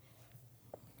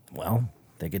 Well,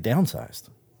 they get downsized.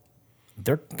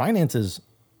 Their finances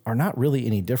are not really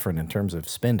any different in terms of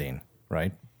spending,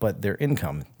 right? But their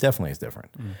income definitely is different.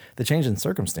 The change in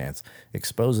circumstance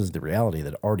exposes the reality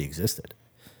that already existed.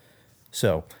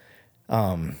 So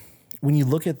when you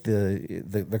look at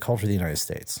the culture of the United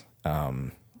States,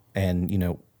 and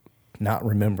not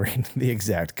remembering the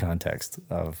exact context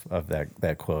of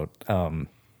that quote,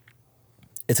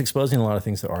 it's exposing a lot of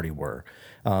things that already were.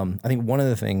 I think one of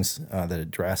the things that it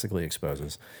drastically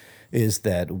exposes is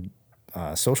that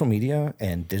social media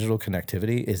and digital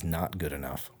connectivity is not good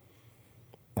enough.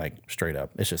 Like straight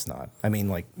up, it's just not. I mean,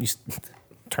 like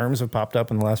terms have popped up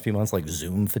in the last few months, like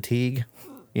Zoom fatigue.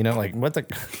 You know, like what the,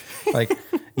 like,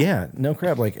 yeah, no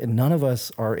crap. Like none of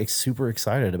us are super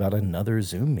excited about another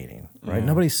Zoom meeting, right?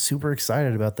 Nobody's super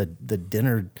excited about the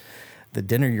dinner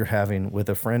you're having with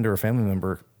a friend or a family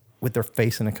member with their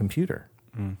face in a computer.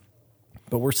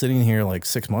 But we're sitting here like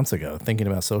 6 months ago thinking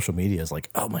about social media as like,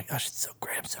 oh my gosh, it's so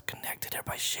great. I'm so connected.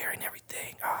 Everybody's sharing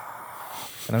everything.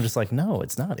 And I'm just like, no,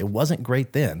 it's not. It wasn't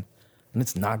great then, and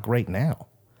it's not great now.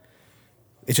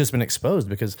 It's just been exposed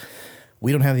because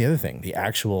we don't have the other thing, the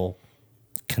actual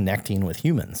connecting with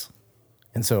humans.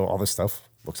 And so all this stuff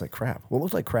looks like crap. Well, it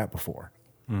looked like crap before.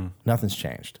 Nothing's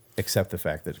changed except the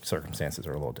fact that circumstances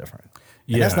are a little different.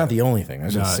 And that's not the only thing.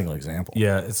 That's just a single example.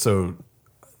 Yeah. So,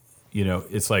 you know,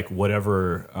 it's like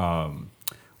whatever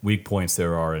weak points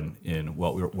there are in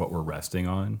what we're resting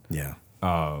on. Yeah.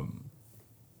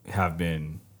 Have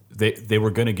been they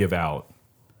were going to give out.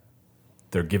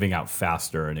 They're giving out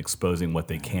faster and exposing what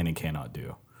they can and cannot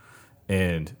do.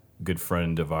 And a good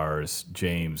friend of ours,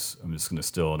 James, I'm just going to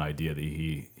steal an idea that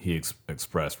he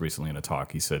expressed recently in a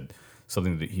talk. He said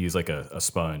something that he's like a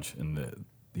sponge, and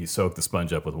he soaked the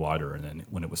sponge up with water, and then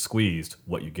when it was squeezed,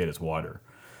 what you get is water.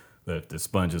 The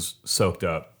sponge is soaked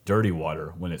up dirty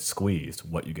water. When it's squeezed,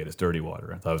 what you get is dirty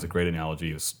water. I thought it was a great analogy.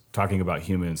 He was talking about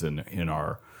humans and in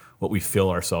our what we fill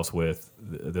ourselves with,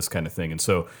 this kind of thing. And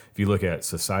so if you look at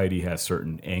society has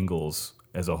certain angles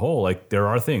as a whole, like there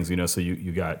are things, you know, so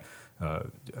you got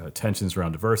tensions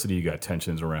around diversity, you got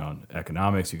tensions around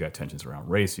economics, you got tensions around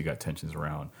race, you got tensions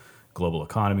around global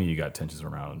economy, you got tensions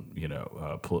around, you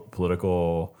know,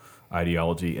 political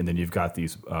ideology. And then you've got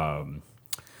these,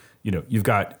 you know, you've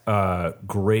got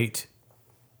great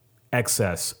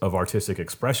excess of artistic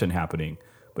expression happening,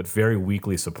 but very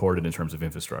weakly supported in terms of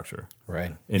infrastructure.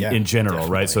 Right. In general,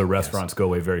 definitely. right? So restaurants go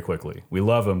away very quickly. We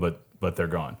love them, but they're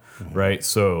gone, right?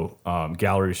 So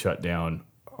galleries shut down.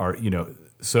 You know,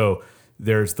 so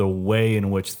there's the way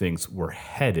in which things were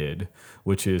headed,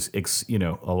 which is, you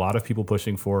know, a lot of people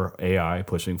pushing for AI,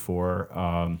 pushing for,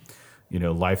 you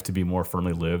know, life to be more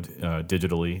firmly lived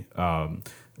digitally.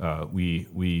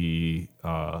 We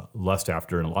lust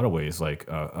after, in a lot of ways, like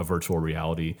a virtual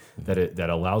reality that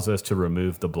allows us to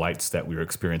remove the blights that we're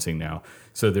experiencing now.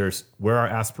 So there's where our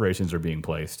aspirations are being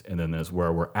placed, and then there's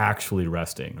where we're actually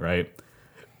resting, right?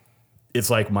 It's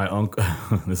like my uncle.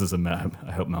 This is I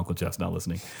hope my Uncle Jeff's not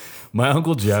listening. My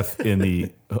Uncle Jeff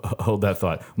hold that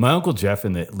thought. My Uncle Jeff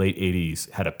in the late '80s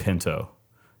had a Pinto.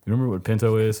 You remember what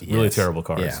Pinto is? Yes. Really terrible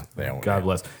cars. Yeah, God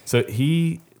bless. So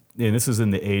and this is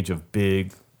in the age of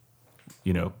big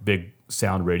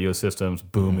sound radio systems,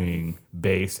 booming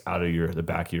bass out of the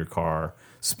back of your car,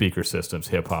 speaker systems,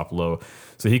 hip hop, low.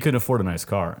 So he couldn't afford a nice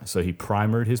car. So he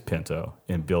primered his Pinto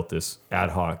and built this ad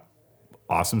hoc,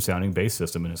 awesome sounding bass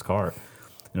system in his car.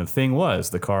 And the thing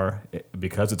was, the car,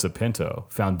 because it's a Pinto,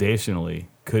 foundationally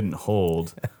couldn't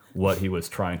hold what he was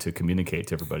trying to communicate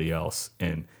to everybody else.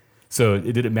 And so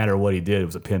it didn't matter what he did, it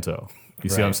was a Pinto. You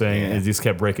see what I'm saying? Yeah. And it just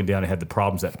kept breaking down. It had the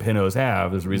problems that Pintos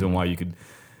have. There's a reason why you could,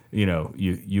 you know,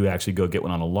 you actually go get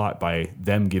one on a lot by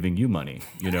them giving you money,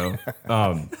 you know?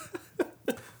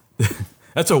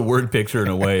 That's a word picture in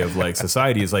a way of like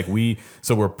society is like we're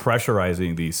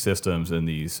pressurizing these systems and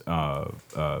these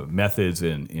methods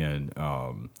and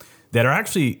that are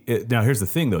actually, now here's the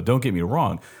thing though, don't get me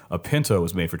wrong, a Pinto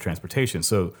was made for transportation.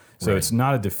 So Right. It's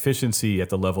not a deficiency at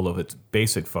the level of its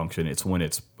basic function. It's when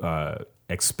it's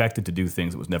expected to do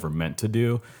things it was never meant to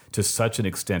do to such an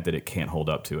extent that it can't hold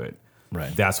up to it.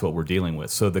 Right. That's what we're dealing with.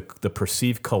 So the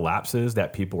perceived collapses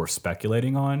that people were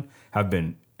speculating on have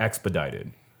been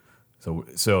expedited.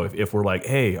 So if we're like,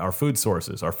 hey, our food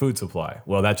sources, our food supply,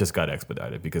 well, that just got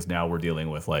expedited because now we're dealing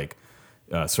with like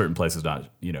certain places not,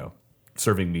 you know,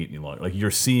 serving meat any longer. Like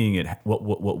you're seeing it, what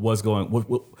was going,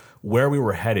 where we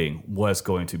were heading was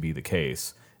going to be the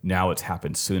case. Now it's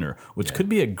happened sooner, which could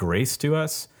be a grace to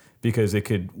us because it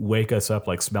could wake us up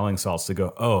like smelling salts to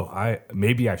go, oh, I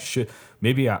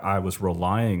was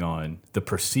relying on the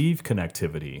perceived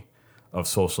connectivity of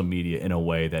social media in a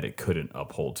way that it couldn't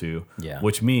uphold to,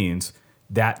 which means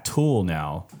that tool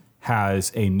now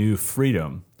has a new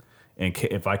freedom. And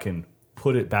if I can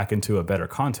put it back into a better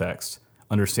context,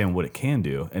 understand what it can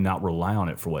do and not rely on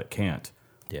it for what it can't.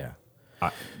 Yeah.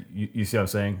 You see what I'm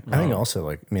saying? I think also,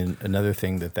 like, I mean, another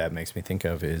thing that makes me think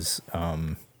of is,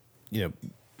 you know,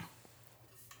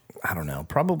 I don't know,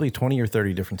 probably 20 or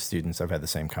 30 different students I've had the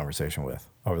same conversation with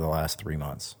over the last 3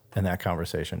 months. And that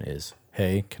conversation is,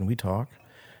 hey, can we talk?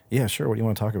 Yeah, sure. What do you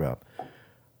want to talk about?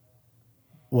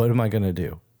 What am I going to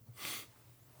do?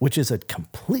 which is a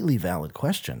completely valid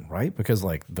question, right? Because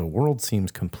like the world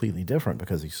seems completely different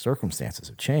because these circumstances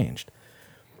have changed.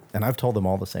 And I've told them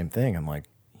all the same thing. I'm like,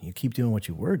 you keep doing what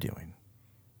you were doing,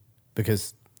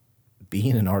 because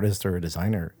being an artist or a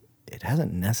designer, it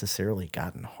hasn't necessarily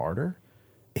gotten harder.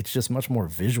 It's just much more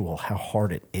visual how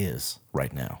hard it is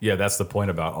right now. Yeah, that's the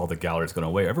point about all the galleries going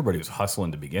away. Everybody was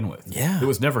hustling to begin with. Yeah. It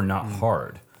was never not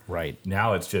hard. Right.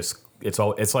 Now it's just it's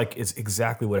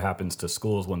exactly what happens to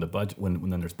schools when the budget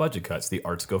when there's budget cuts. The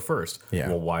arts go first. Yeah.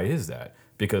 Well, why is that?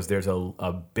 Because there's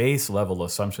a base level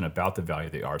assumption about the value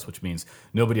of the arts, which means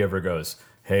nobody ever goes,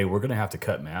 "Hey, we're going to have to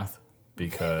cut math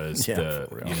because for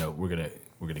real. we're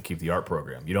going to keep the art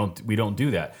program." We don't do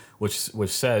that, which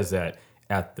says that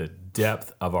at the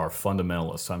depth of our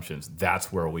fundamental assumptions,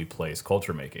 that's where we place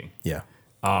culture making. Yeah.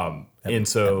 And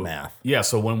so math. Yeah,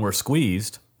 so when we're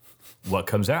squeezed, what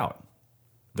comes out?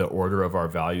 The order of our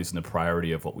values and the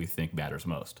priority of what we think matters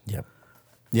most. Yep.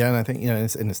 Yeah, and I think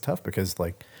it's tough because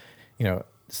like,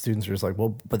 students are just like,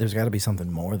 well, but there's got to be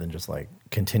something more than just like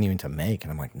continuing to make,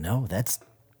 and I'm like, no, that's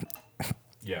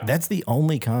the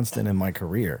only constant in my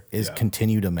career is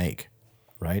continue to make,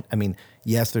 right? I mean,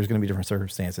 yes, there's going to be different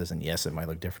circumstances, and yes, it might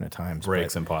look different at times,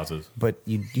 Breaks and pauses. but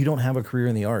you don't have a career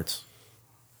in the arts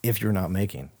if you're not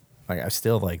making. Like I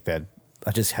still like that. I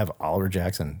just have Oliver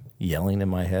Jackson yelling in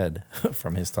my head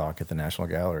from his talk at the National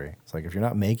Gallery. It's like, if you're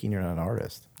not making, you're not an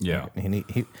artist. Yeah. And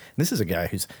this is a guy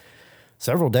who's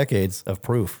several decades of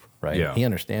proof, right? Yeah. He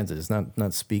understands it. It's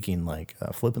not speaking like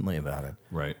flippantly about it.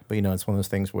 Right. But, it's one of those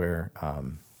things where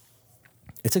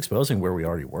it's exposing where we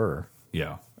already were.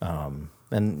 Yeah. And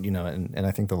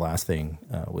I think the last thing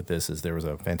with this is there was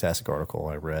a fantastic article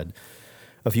I read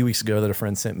a few weeks ago that a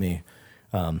friend sent me.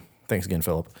 Thanks again,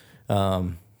 Philip.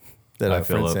 That a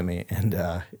friend sent me, and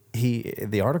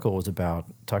the article was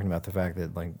talking about the fact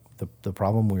that like the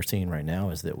problem we're seeing right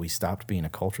now is that we stopped being a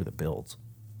culture that builds,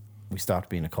 we stopped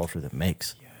being a culture that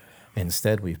makes.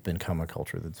 Instead, we've become a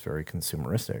culture that's very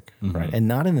consumeristic, right? And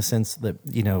not in the sense that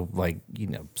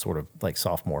sort of like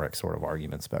sophomoric sort of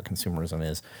arguments about consumerism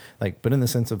is like, but in the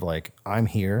sense of like, I'm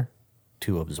here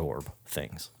to absorb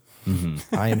things.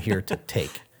 I am here to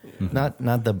take.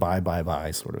 Not the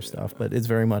buy sort of stuff, but it's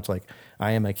very much like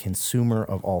I am a consumer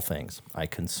of all things. I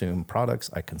consume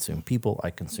products, I consume people, I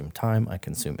consume time, I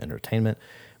consume entertainment,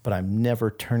 but I'm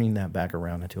never turning that back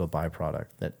around into a byproduct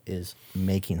that is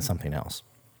making something else.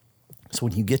 So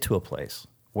when you get to a place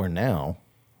where now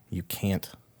you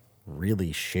can't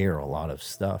really share a lot of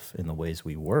stuff in the ways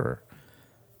we were,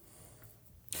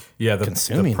 yeah,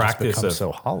 consuming the practice just becomes of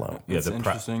so hollow. That's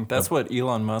interesting. That's what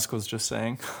Elon Musk was just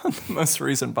saying on the most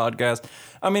recent podcast.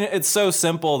 I mean, it's so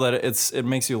simple that it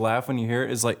makes you laugh when you hear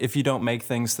it. It's like, if you don't make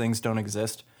things, things don't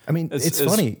exist. I mean, it's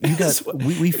funny.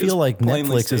 We feel like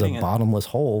Netflix is a bottomless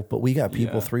hole, but we got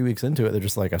people 3 weeks into it. They're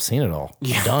just like, I've seen it all.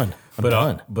 I'm done. I'm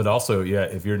done. But also, yeah,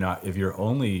 if your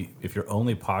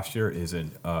only posture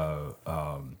isn't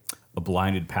a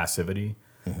blinded passivity,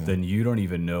 then you don't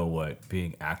even know what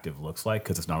being active looks like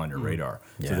because it's not on your radar.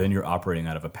 Yeah. So then you're operating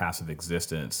out of a passive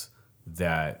existence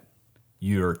that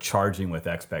you're charging with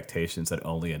expectations that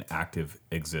only an active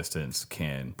existence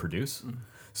can produce.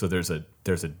 So there's a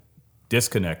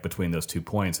disconnect between those 2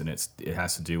 points, and it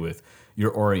has to do with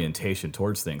your orientation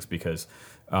towards things. Because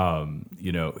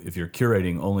if you're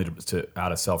curating only to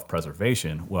out of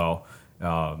self-preservation,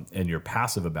 and you're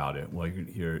passive about it, well,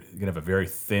 you're gonna have a very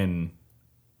thin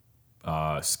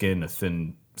skin, a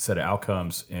thin set of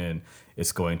outcomes, and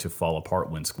it's going to fall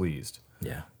apart when squeezed.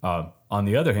 Yeah. On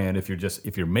the other hand, if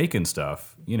you're making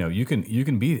stuff, you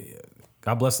can be,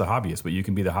 God bless the hobbyist, but you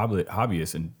can be the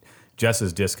hobbyist and just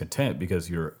as discontent because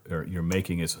your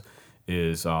making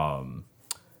is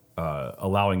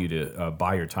allowing you to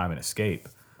buy your time and escape,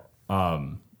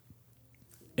 and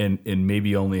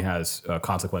maybe only has a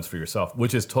consequence for yourself,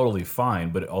 which is totally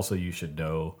fine. But also, you should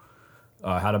know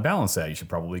how to balance that. You should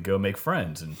probably go make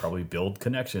friends and probably build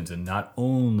connections, and not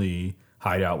only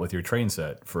hide out with your train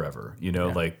set forever.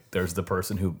 Like there's the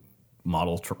person who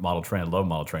model train, love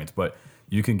model trains, but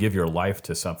you can give your life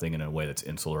to something in a way that's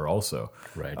insular also.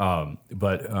 Right.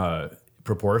 But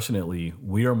proportionately,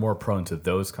 we are more prone to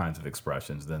those kinds of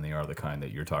expressions than they are the kind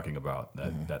that you're talking about,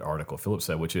 that article Philip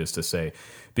said, which is to say,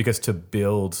 because to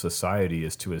build society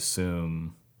is to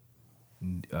assume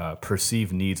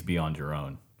perceived needs beyond your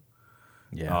own.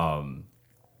 Yeah.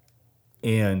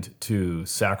 And to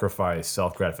sacrifice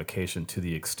self-gratification to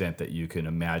the extent that you can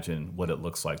imagine what it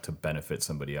looks like to benefit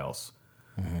somebody else.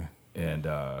 And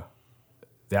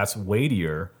that's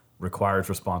weightier, requires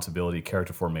responsibility,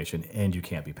 character formation, and you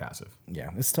can't be passive. Yeah,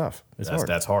 it's tough. It's hard.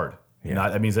 That's hard. Yeah.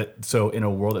 That means that, so in a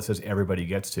world that says everybody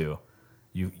gets to,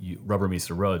 you rubber meets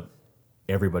the road,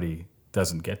 everybody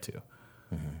doesn't get to.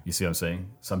 You see what I'm saying?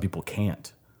 Some people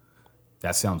can't.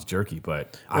 That sounds jerky,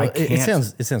 but I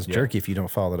can't. It sounds jerky if you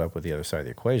don't follow it up with the other side of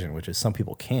the equation, which is some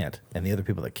people can't, and the other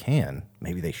people that can,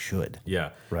 maybe they should.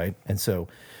 Yeah. Right. And so,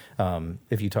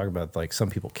 if you talk about like some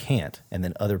people can't, and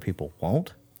then other people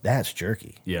won't, that's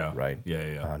jerky. Yeah. Right.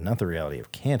 Yeah. Not the reality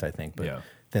of can't, I think, but Yeah.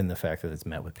 then the fact that it's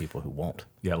met with people who won't.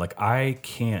 Yeah, like I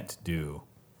can't do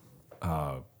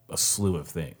a slew of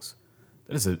things.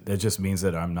 That just means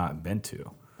that I'm not meant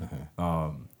to.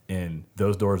 And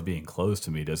those doors being closed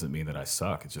to me doesn't mean that I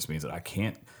suck. It just means that I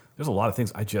can't. There's a lot of things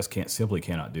I just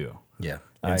cannot do. Yeah.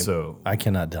 And I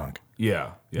cannot dunk.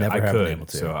 Yeah, Never I have could. been able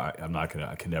to. So I'm not gonna.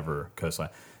 I can never co-sign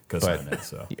But it.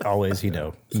 So always,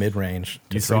 mid range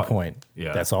to You saw- 3-point.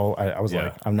 yeah. That's all. I was Yeah.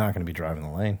 like, I'm not going to be driving the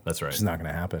lane. That's right. It's just not going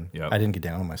to happen. Yep. I didn't get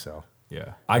down on myself.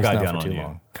 yeah, I It's got not down for on too you.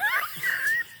 long.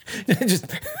 just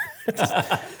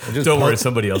Don't worry,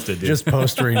 somebody else did. Dude. Just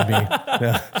postering me.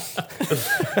 Yeah.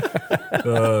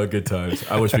 Good times.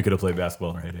 I wish we could have played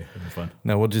basketball in our heyday. It'd been fun.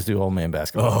 No, we'll just do old man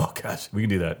basketball. Oh gosh, we can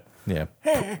do that. Yeah.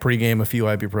 Pre-game, a few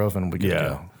ibuprofen. We can Yeah.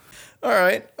 go. All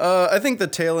right. I think the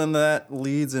tail end of that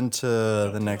leads into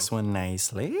the next one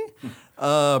nicely.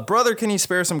 Brother, can you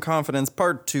spare some confidence?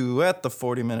 Part 2 at the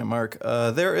 40-minute mark.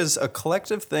 There is a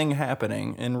collective thing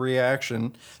happening in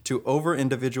reaction to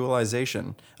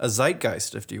over-individualization, a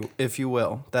zeitgeist, if you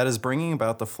will, that is bringing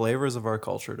about the flavors of our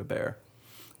culture to bear.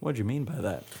 What do you mean by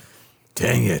that?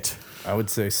 Dang it. I would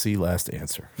say C, last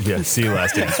answer. Yeah, C,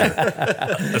 last answer.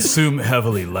 Assume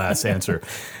heavily, last answer.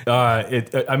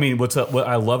 I mean, what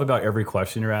I love about every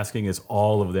question you're asking is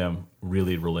all of them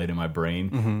really relate in my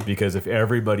brain. Because if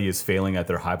everybody is failing at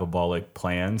their hyperbolic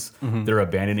plans, they're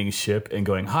abandoning ship and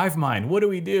going, hive mind, what do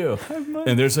we do?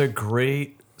 And there's a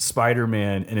great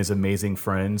Spider-Man and His Amazing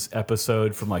Friends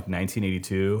episode from like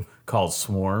 1982 called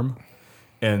Swarm.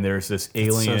 And there's this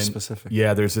alien. so specific.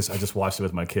 Yeah, there's this. I just watched it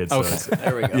with my kids. Okay, So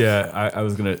there we go. yeah, I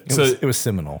was gonna. It was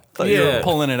seminal. Thought you Yeah. were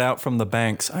pulling it out from the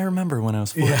banks. I remember when I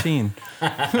was 14. No,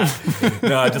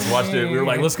 I just watched it. We were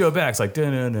like, let's go back. It's like,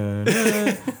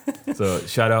 dun-dun-dun-dun. So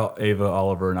shout out Ava,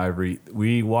 Oliver, and Ivory.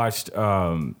 We watched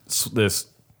this,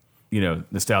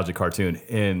 nostalgic cartoon,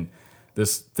 and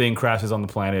this thing crashes on the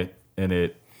planet, and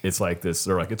it's like this.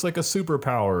 They're like, it's like a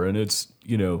superpower, and it's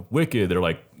wicked. They're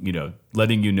like,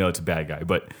 letting you know it's a bad guy,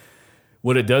 but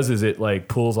what it does is it like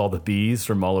pulls all the bees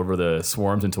from all over the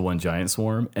swarms into one giant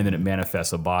swarm, and then it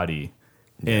manifests a body,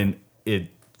 and it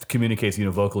communicates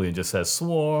vocally and just says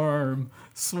swarm,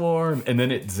 swarm, and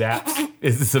then it zaps.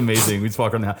 It's amazing. We just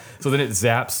walk around the house. So then it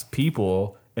zaps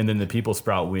people, and then the people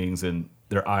sprout wings, and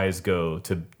their eyes go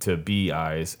to bee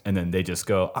eyes, and then they just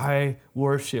go, I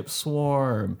worship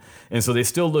swarm. And so they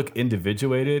still look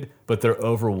individuated, but they're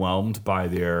overwhelmed by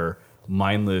their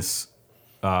mindless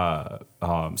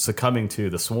succumbing to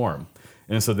the swarm.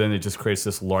 And so then it just creates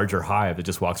this larger hive that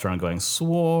just walks around going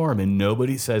swarm, and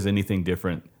nobody says anything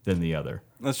different than the other.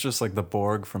 That's just like the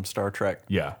Borg from Star Trek.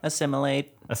 Yeah. Assimilate.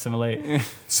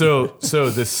 So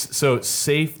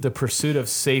the pursuit of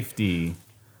safety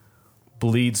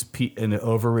bleeds an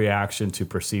overreaction to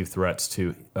perceived threats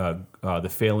to the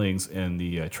failings and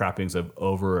the trappings of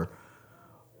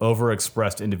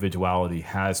overexpressed individuality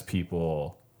has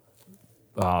people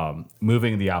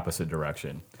moving in the opposite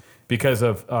direction because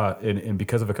of and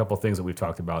because of a couple of things that we've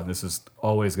talked about. And this is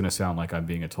always going to sound like I'm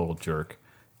being a total jerk,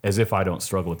 as if I don't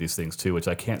struggle with these things too, which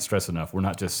I can't stress enough. We're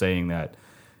not just saying that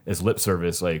as lip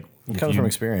service. Like It comes from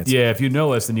experience. Yeah, if you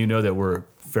know us, then you know that we're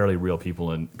fairly real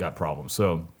people and got problems.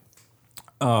 So.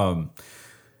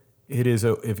 It is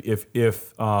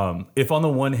if on the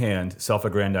one hand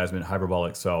self-aggrandizement,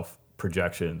 hyperbolic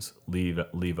self-projections leave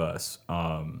us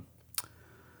how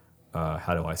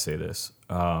do I say this,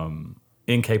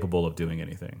 incapable of doing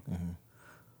anything.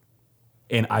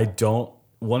 And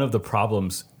one of the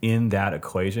problems in that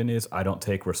equation is I don't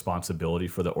take responsibility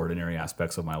for the ordinary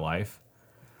aspects of my life.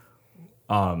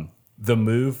 The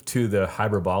move to the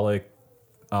hyperbolic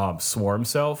swarm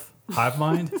self, hive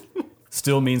mind,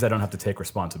 still means I don't have to take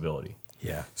responsibility.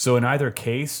 Yeah. So in either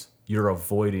case, you're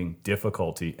avoiding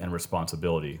difficulty and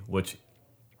responsibility, which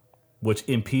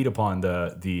impede upon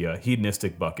the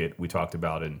hedonistic bucket we talked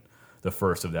about in the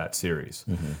first of that series.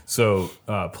 So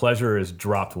pleasure is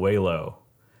dropped way low.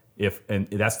 And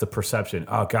that's the perception.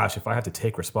 Oh gosh, if I have to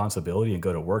take responsibility and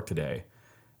go to work today,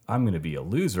 I'm going to be a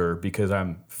loser because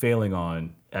I'm failing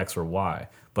on X or Y.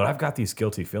 But I've got these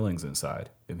guilty feelings inside.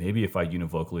 And maybe if I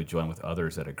univocally join with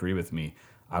others that agree with me,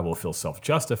 I will feel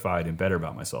self-justified and better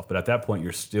about myself. But at that point,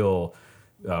 you're still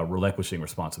relinquishing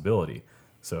responsibility.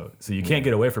 So you can't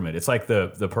get away from it. It's like the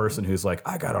person who's like,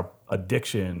 I got an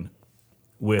addiction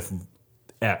with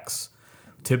X.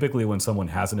 typically when someone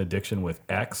has an addiction with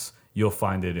X, you'll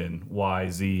find it in Y,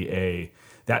 Z, A.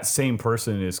 That same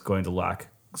person is going to lack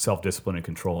self-discipline and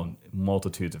control in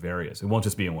multitudes of areas. It won't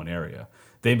just be in one area.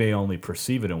 They may only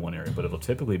perceive it in one area, but it'll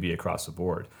typically be across the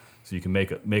board. So you can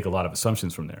make a lot of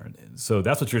assumptions from there. And so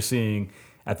that's what you're seeing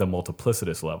at the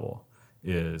multiplicitous level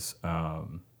is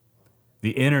the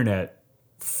internet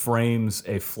frames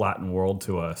a flattened world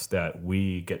to us that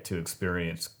we get to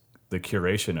experience the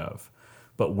curation of,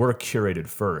 but we're curated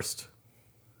first.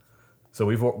 So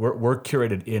we're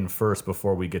curated in first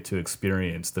before we get to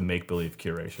experience the make-believe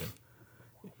curation.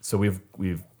 So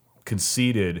we've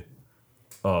conceded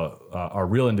our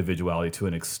real individuality to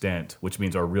an extent, which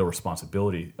means our real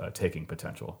responsibility taking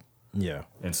potential. Yeah.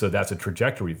 And so that's a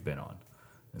trajectory we've been on.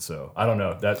 And so I don't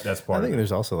know, that's part I think of it.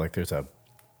 there's also like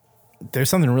there's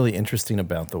something really interesting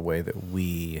about the way that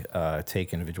we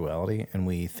take individuality, and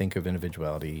we think of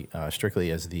individuality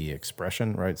strictly as the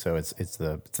expression, right? So it's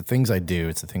the things I do,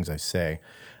 it's the things I say,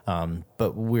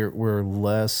 but we're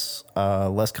less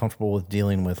comfortable with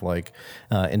dealing with like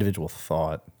individual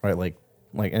thought, right? Like,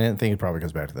 and I think it probably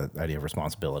goes back to the idea of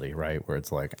responsibility, right? Where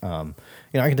it's like, I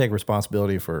can take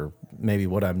responsibility for maybe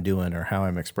what I'm doing or how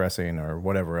I'm expressing or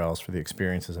whatever else for the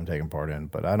experiences I'm taking part in,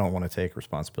 but I don't want to take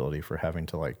responsibility for having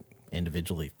to like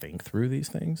individually think through these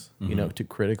things, to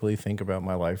critically think about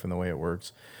my life and the way it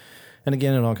works. And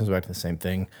again, it all comes back to the same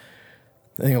thing.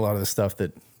 I think a lot of the stuff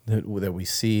that we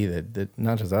see that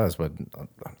not just us, but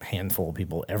a handful of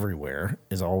people everywhere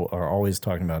are always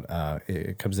talking about.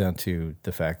 It comes down to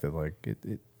the fact that like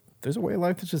there's a way of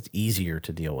life that's just easier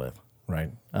to deal with,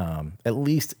 right? At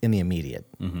least in the immediate.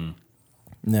 Mm-hmm.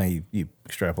 Now you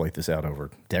extrapolate this out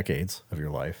over decades of your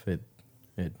life.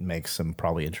 It makes some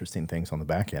probably interesting things on the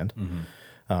back end.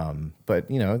 Mm-hmm. But,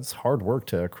 it's hard work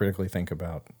to critically think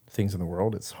about things in the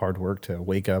world. It's hard work to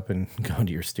wake up and go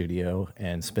into your studio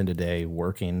and spend a day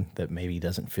working that maybe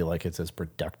doesn't feel like it's as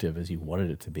productive as you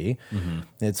wanted it to be. Mm-hmm.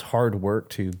 It's hard work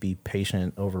to be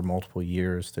patient over multiple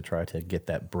years to try to get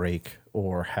that break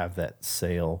or have that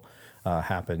sale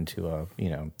happen to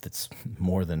that's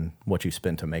more than what you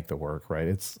spent to make the work, right?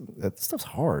 That stuff's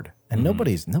hard, and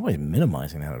nobody's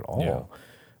minimizing that at all. Yeah.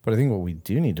 But I think what we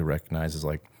do need to recognize is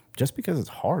like, just because it's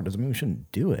hard doesn't mean we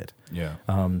shouldn't do it. Yeah.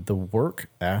 The work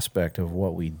aspect of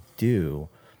what we do,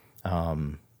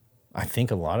 I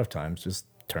think a lot of times just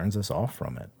turns us off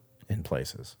from it in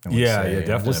places. Yeah,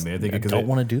 definitely. I think I don't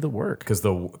want to do the work because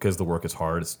the work is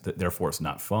hard. Therefore, it's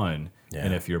not fun. Yeah.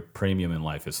 And if your premium in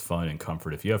life is fun and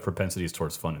comfort, if you have propensities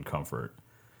towards fun and comfort,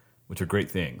 which are great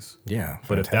things, yeah.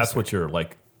 But if that's what you're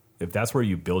like, if that's where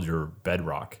you build your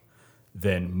bedrock,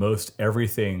 then most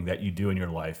everything that you do in your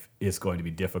life is going to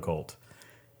be difficult,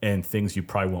 and things you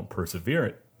probably won't persevere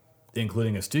at,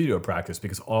 including a studio practice,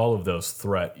 because all of those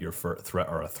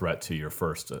are a threat to your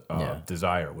first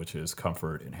desire, which is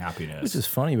comfort and happiness. Which is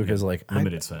funny because like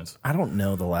limited sense. I don't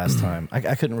know the last time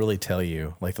I couldn't really tell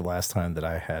you like the last time that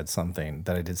I did something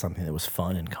that was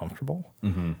fun and comfortable.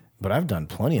 Mm-hmm. But I've done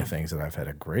plenty of things that I've had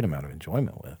a great amount of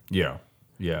enjoyment with. Yeah.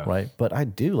 Right. But I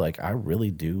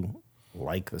really do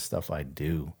like the stuff I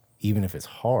do, even if it's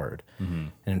hard. Mm-hmm.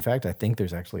 And in fact, I think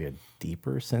there's actually a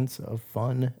deeper sense of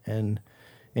fun and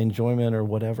enjoyment or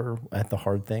whatever at the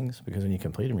hard things, because when you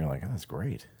complete them, you're like, oh, that's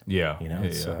great. Yeah.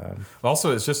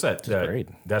 Also, it's just that great.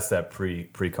 That's that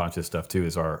pre-conscious stuff too,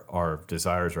 is our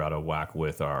desires are out of whack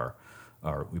with our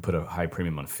we put a high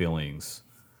premium on feelings.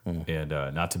 And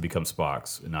not to become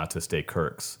Spocks, and not to stay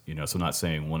Kirks, So I'm not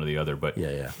saying one or the other, but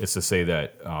it's to say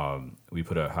that we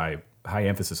put a high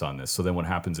emphasis on this. So then what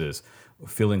happens is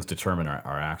feelings determine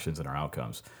our actions and our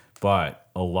outcomes. But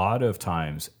a lot of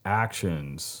times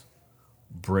actions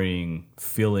bring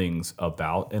feelings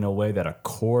about in a way that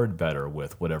accord better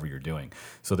with whatever you're doing.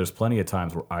 So there's plenty of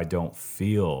times where I don't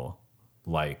feel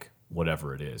like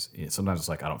whatever it is. Sometimes it's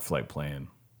like I don't feel like playing,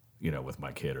 with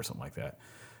my kid or something like that.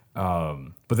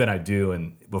 But then I do,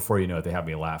 and before you know it, they have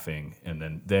me laughing,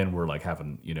 and then we're like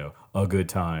having, a good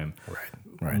time.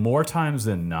 Right. More times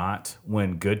than not,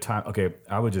 when good time, okay,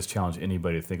 I would just challenge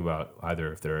anybody to think about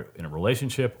either if they're in a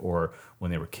relationship or when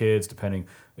they were kids, depending,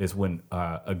 is when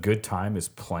a good time is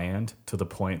planned to the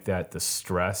point that the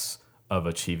stress of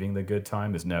achieving the good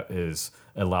time is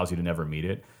allows you to never meet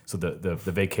it. So the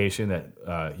vacation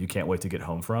that you can't wait to get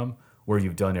home from, where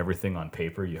you've done everything on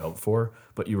paper you hoped for,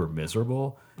 but you were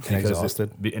miserable and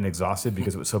exhausted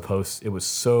because it was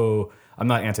so. I'm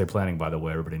not anti-planning, by the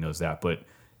way. Everybody knows that, but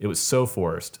it was so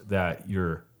forced that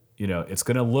it's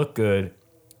going to look good.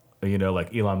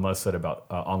 Like Elon Musk said about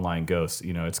online ghosts.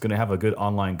 It's going to have a good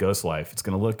online ghost life. It's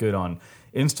going to look good on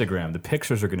Instagram. The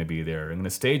pictures are going to be there. I'm going to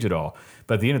stage it all.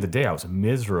 But at the end of the day, I was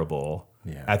miserable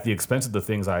at the expense of the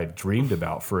things I dreamed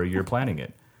about for a year planning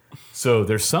it. So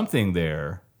there's something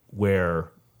there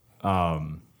where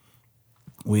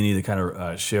we need to kind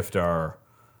of shift our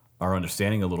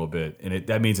understanding a little bit, and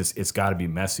that means it's got to be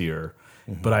messier.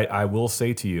 But I will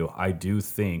say to you, I do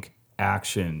think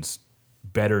actions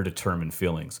better determine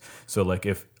feelings. So like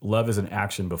if love is an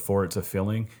action before it's a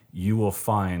feeling, you will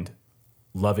find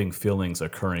loving feelings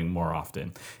occurring more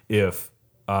often. If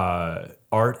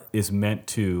art is meant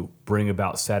to bring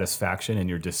about satisfaction and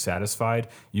you're dissatisfied,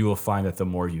 you will find that the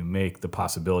more you make, the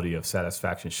possibility of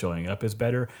satisfaction showing up is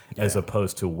better, as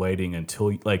opposed to waiting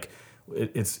until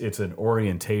it's an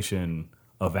orientation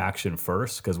of action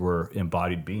first, because we're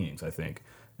embodied beings, I think.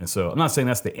 And so I'm not saying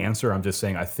that's the answer. I'm just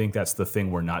saying I think that's the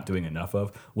thing we're not doing enough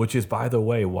of, which is, by the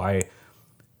way, why.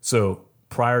 So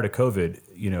prior to COVID,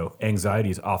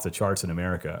 anxiety is off the charts in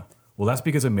America. Well, that's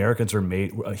because Americans are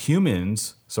made,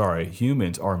 humans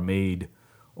are made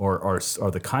or are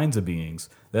the kinds of beings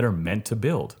that are meant to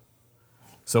build.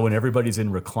 So when everybody's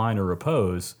in recline or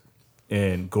repose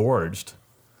and gorged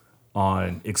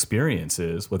on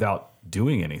experiences without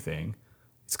doing anything,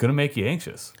 it's going to make you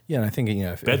anxious. Yeah, and I think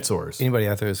if bed sores. Anybody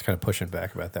out there is kind of pushing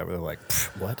back about that, where they're like,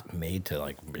 "What made to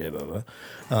like?" Blah, blah,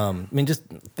 blah. I mean, just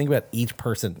think about each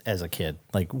person as a kid.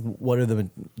 Like, what are the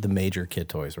major kid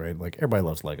toys, right? Like, everybody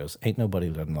loves Legos. Ain't nobody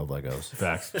who doesn't love Legos.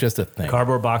 Facts. Just a thing.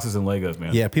 Cardboard boxes and Legos,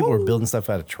 man. Yeah, people are building stuff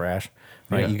out of trash,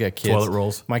 right? Yeah. You got kids. Toilet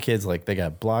rolls. My kids, like, they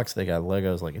got blocks, they got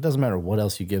Legos. Like, it doesn't matter what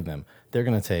else you give them. They're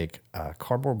going to take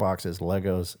cardboard boxes,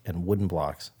 Legos, and wooden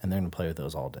blocks, and they're going to play with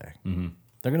those all day. Mm-hmm.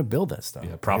 They're going to build that stuff.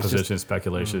 Yeah, propositions,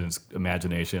 speculations,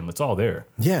 imagination. It's all there.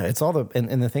 Yeah, it's all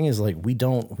and the thing is, like, we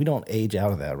don't age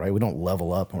out of that, right? We don't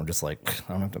level up and we're just like,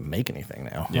 I don't have to make anything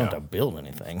now. I don't have to build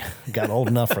anything. Got old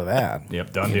enough for that.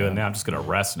 Yep, done doing that. I'm just going to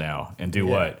rest now and do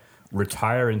what?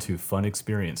 Retire into fun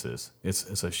experiences.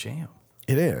 It's a sham.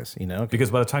 It is,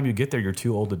 because by the time you get there, you're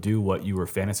too old to do what you were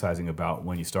fantasizing about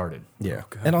when you started. Yeah,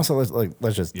 and also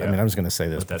let's just. Yeah. I mean, I'm just going to say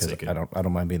this That's because I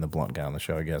don't mind being the blunt guy on the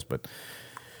show, I guess, but.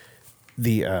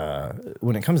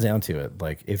 When it comes down to it,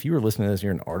 like, if you were listening to this,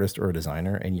 you're an artist or a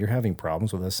designer, and you're having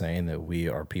problems with us saying that we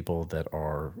are people that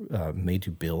are made to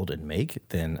build and make,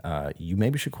 then you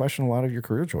maybe should question a lot of your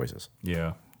career choices.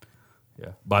 Yeah.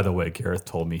 Yeah. By the way, Gareth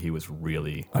told me he was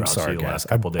really grouchy I'm sorry, the guys. last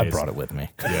couple days. I brought it with me.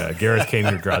 Yeah, Gareth came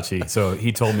here grouchy. So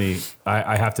he told me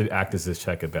I have to act as his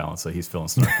check and balance. So he's feeling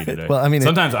snarky today. Well, I mean,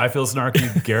 sometimes I feel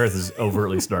snarky. Gareth is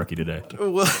overtly snarky today.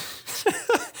 Well,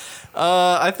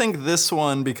 I think this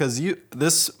one, because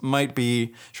this might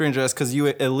be strange to us, because you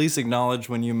at least acknowledge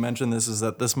when you mention this, is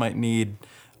that this might need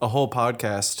a whole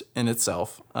podcast in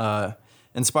itself.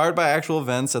 Inspired by actual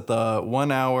events at the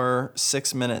 1 hour,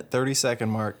 6 minute, 30-second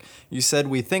mark, you said,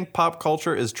 "We think pop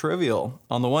culture is trivial.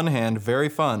 On the one hand, very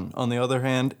fun. On the other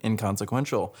hand,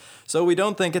 inconsequential. So we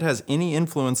don't think it has any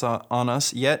influence on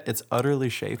us, yet it's utterly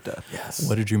shaped us." Yes.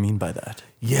 What did you mean by that?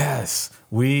 Yes.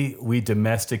 We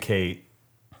domesticate.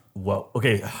 Well,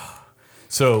 okay.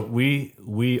 So we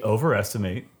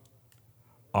overestimate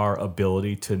our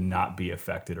ability to not be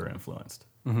affected or influenced.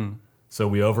 Mm-hmm. So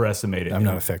we overestimate it. I'm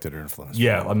not affected or influenced.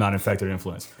 Yeah, I'm not affected or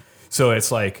influenced. So it's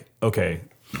like, okay,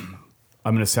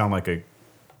 I'm going to sound like an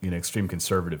extreme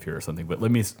conservative here or something, but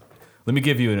let me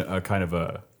give you a kind of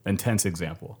a intense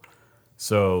example.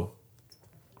 So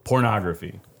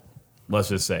pornography, let's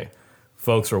just say,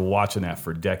 folks are watching that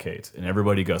for decades, and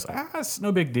everybody goes, it's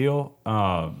no big deal.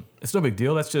 It's no big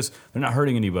deal. That's just, they're not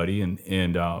hurting anybody, and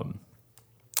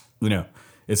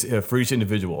it's for each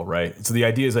individual, right? So the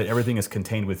idea is that everything is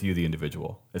contained with you, the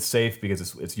individual. It's safe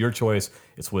because it's your choice.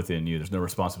 It's within you. There's no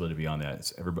responsibility beyond that.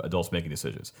 It's adults making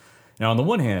decisions. Now, on the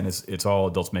one hand, it's all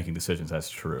adults making decisions.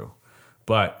 That's true.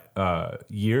 But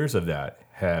years of that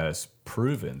has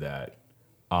proven that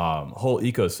whole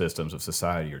ecosystems of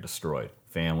society are destroyed.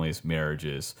 Families,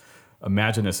 marriages.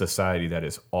 Imagine a society that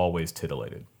is always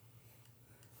titillated.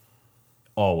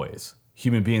 Always.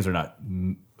 Human beings are not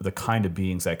the kind of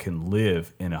beings that can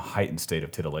live in a heightened state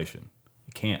of titillation.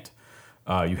 You can't.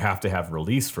 You have to have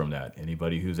release from that.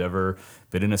 Anybody who's ever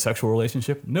been in a sexual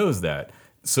relationship knows that.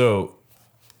 So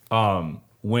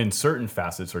when certain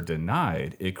facets are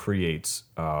denied, it creates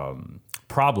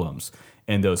problems.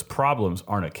 And those problems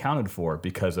aren't accounted for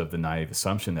because of the naive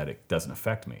assumption that it doesn't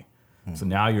affect me. So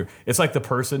now it's like the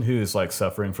person who is like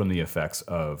suffering from the effects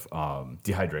of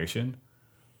dehydration,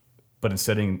 but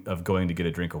instead of going to get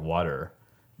a drink of water,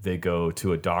 they go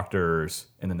to a doctor's,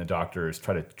 and then the doctors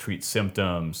try to treat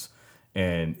symptoms,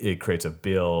 and it creates a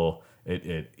bill.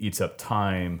 It eats up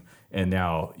time, and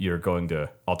now you're going to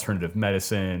alternative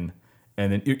medicine,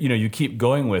 and then you keep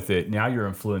going with it. Now you're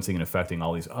influencing and affecting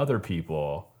all these other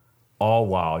people all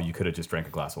while you could have just drank a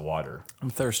glass of water.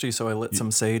 I'm thirsty, so I lit some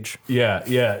sage. Yeah,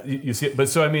 yeah. You see, but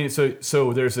so I mean,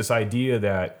 so there's this idea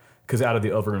that because out of the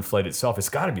overinflate itself, it's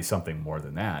got to be something more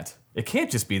than that. It can't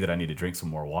just be that I need to drink some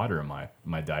more water in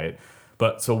my diet.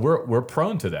 But so we're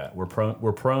prone to that. We're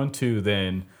prone to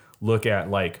then look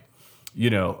at like,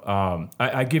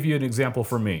 I give you an example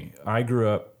for me. I grew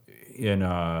up in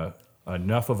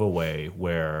enough of a way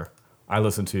where I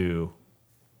listened to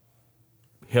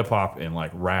hip hop and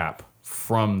like rap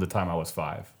from the time I was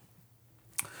 5.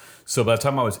 So by the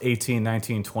time I was 18,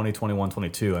 19, 20, 21,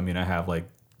 22, I mean, I have like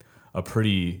a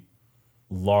pretty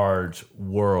large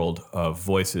world of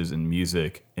voices and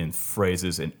music and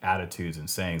phrases and attitudes and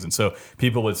sayings. And so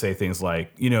people would say things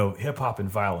like, hip hop and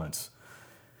violence.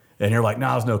 And you're like,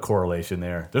 no, there's no correlation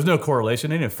there. There's no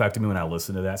correlation. It didn't affect me when I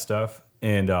listened to that stuff.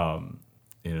 And, but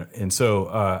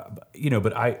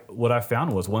what I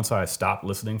found was once I stopped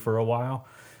listening for a while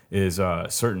is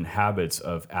certain habits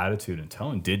of attitude and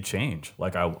tone did change.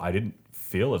 Like I didn't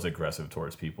feel as aggressive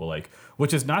towards people, like,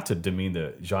 which is not to demean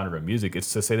the genre of music.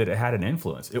 It's to say that it had an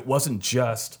influence. It wasn't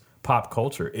just pop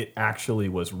culture. It actually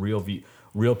was real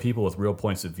people with real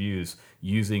points of views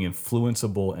using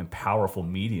influenceable and powerful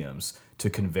mediums to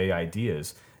convey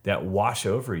ideas that wash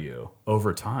over you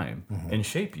over time and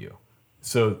shape you.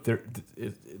 So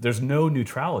there's no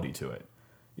neutrality to it.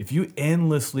 If you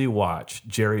endlessly watch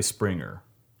Jerry Springer,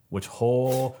 which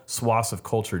whole swaths of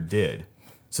culture did,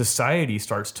 society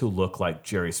starts to look like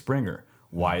Jerry Springer.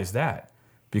 Why is that?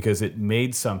 Because it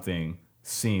made something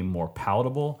seem more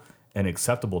palatable and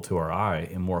acceptable to our eye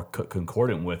and more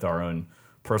concordant with our own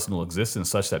personal existence,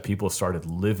 such that people started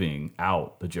living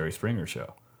out the Jerry Springer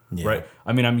show. Yeah. Right?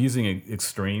 I mean, I'm using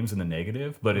extremes in the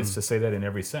negative, but it's to say that in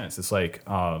every sense. It's like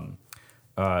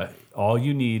all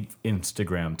you need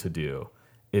Instagram to do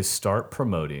is start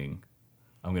promoting.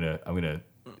 I'm gonna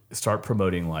start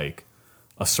promoting like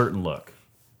a certain look.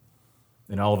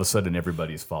 And all of a sudden,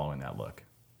 everybody's following that look.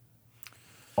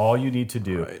 All you need to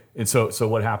do, right. And so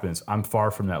what happens? I'm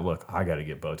far from that look. I got to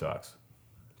get Botox,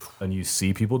 and you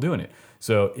see people doing it.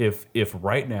 So if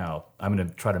right now I'm going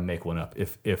to try to make one up.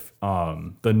 If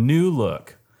the new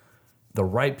look, the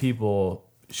right people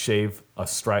shave a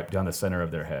stripe down the center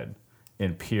of their head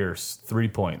and pierce 3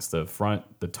 points, the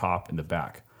front, the top, and the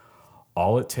back.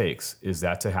 All it takes is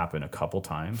that to happen a couple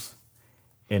times.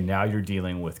 And now you're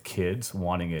dealing with kids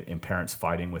wanting it and parents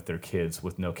fighting with their kids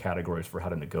with no categories for how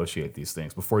to negotiate these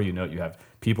things. Before you know it, you have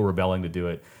people rebelling to do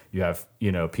it. You have,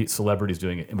 celebrities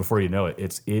doing it. And before you know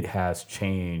it, it has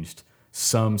changed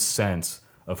some sense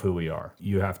of who we are.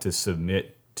 You have to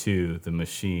submit to the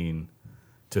machine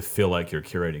to feel like you're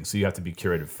curating. So you have to be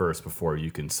curated first before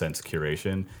you can sense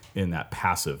curation in that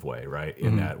passive way, right?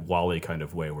 In that Wall-E kind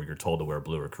of way where you're told to wear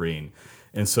blue or green.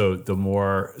 And so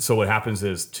what happens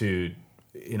is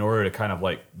in order to kind of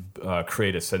like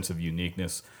create a sense of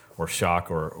uniqueness or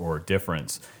shock or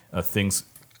difference, things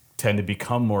tend to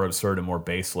become more absurd and more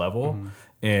base level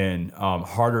and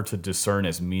harder to discern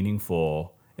as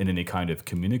meaningful in any kind of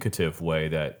communicative way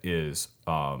that is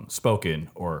spoken,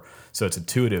 or so it's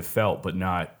intuitive felt, but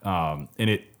not, and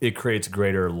it creates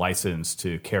greater license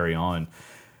to carry on,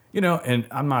 and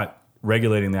I'm not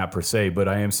regulating that per se, but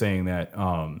I am saying that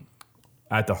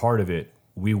at the heart of it,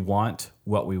 we want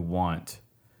what we want,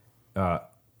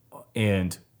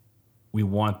 and we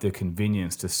want the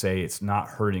convenience to say it's not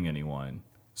hurting anyone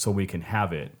so we can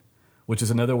have it, which is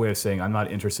another way of saying I'm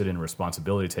not interested in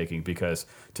responsibility taking, because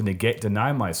to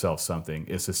deny myself something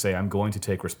is to say I'm going to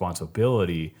take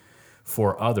responsibility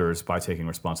for others by taking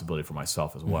responsibility for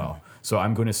myself as well. So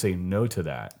I'm going to say no to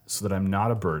that so that I'm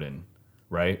not a burden,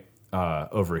 right,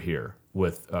 over here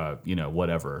with,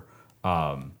 whatever,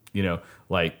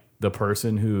 like the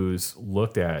person who's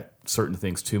looked at certain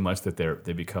things too much that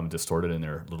they become distorted in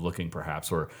their looking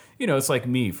perhaps, or, it's like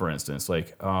me, for instance,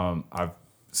 like I've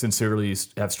sincerely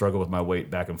have struggled with my weight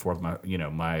back and forth,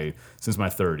 since my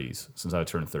 30s, since I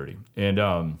turned 30.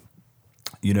 And,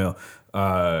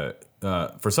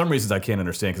 for some reasons I can't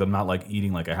understand because I'm not like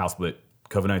eating like a house, but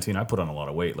COVID-19, I put on a lot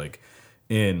of weight.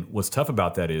 And what's tough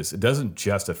about that is it doesn't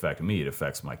just affect me. It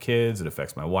affects my kids. It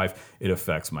affects my wife. It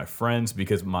affects my friends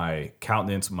because my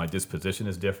countenance, my disposition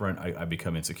is different. I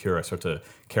become insecure. I start to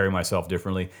carry myself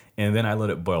differently. And then I let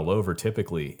it boil over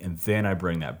typically. And then I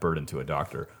bring that burden to a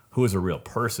doctor who is a real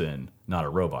person, not a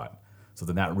robot. So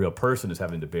then that real person is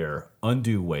having to bear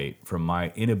undue weight from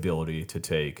my inability to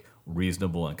take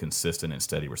reasonable and consistent and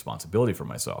steady responsibility for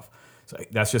myself. So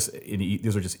that's just,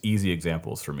 these are just easy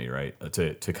examples for me, right?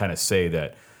 To kind of say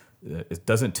that it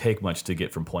doesn't take much to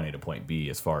get from point A to point B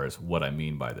as far as what I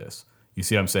mean by this. You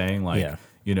see what I'm saying? Like, Yeah.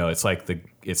 it's like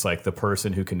the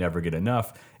person who can never get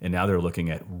enough, and now they're looking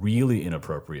at really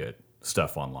inappropriate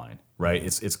stuff online, right?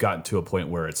 It's gotten to a point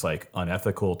where it's like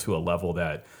unethical to a level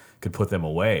that could put them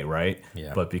away, right?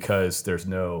 Yeah. But because there's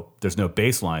no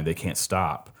baseline, they can't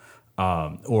stop.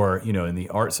 Or in the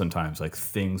art, sometimes like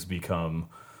things become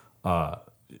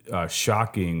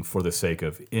shocking for the sake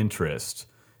of interest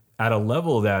at a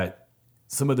level that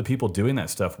some of the people doing that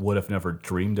stuff would have never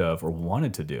dreamed of or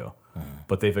wanted to do.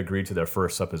 But they've agreed to their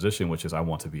first supposition, which is I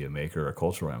want to be a maker, a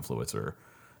cultural influencer,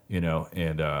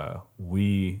 and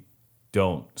we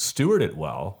don't steward it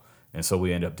well. And so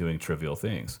we end up doing trivial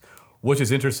things, which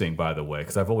is interesting, by the way,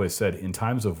 because I've always said in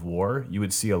times of war, you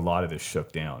would see a lot of this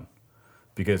shook down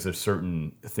because there's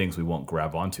certain things we won't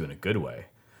grab onto in a good way.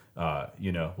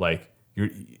 Like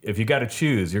if you got to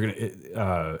choose, you're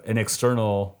gonna an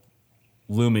external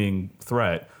looming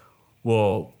threat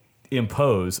will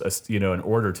impose an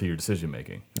order to your decision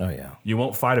making. Oh yeah. You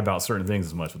won't fight about certain things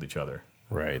as much with each other.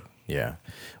 Right. Yeah.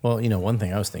 Well, one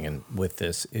thing I was thinking with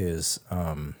this is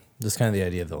just kind of the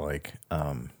idea that like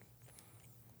I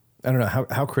don't know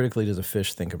how critically does a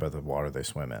fish think about the water they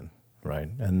swim in, right?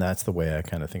 And that's the way I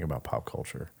kind of think about pop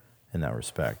culture in that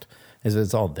respect. Is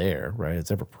it's all there, right? It's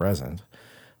ever present.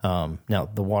 Now,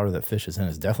 the water that fish is in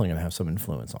is definitely going to have some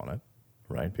influence on it,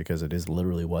 right? Because it is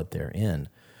literally what they're in.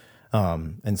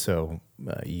 And so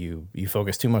you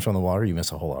focus too much on the water, you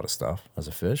miss a whole lot of stuff as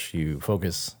a fish. You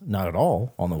focus not at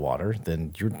all on the water,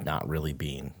 then you're not really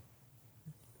being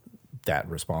that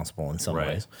responsible in some Right.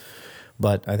 ways.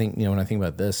 But I think, when I think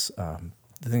about this,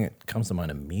 the thing that comes to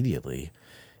mind immediately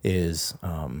is,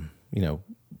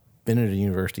 been at a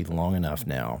university long enough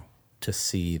now to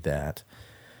see that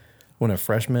when a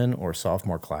freshman or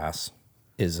sophomore class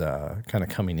is kind of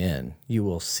coming in, you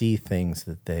will see things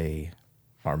that they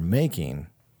are making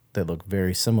that look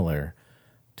very similar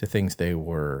to things they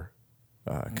were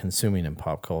consuming in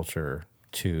pop culture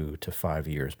 2 to 5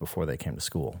 years before they came to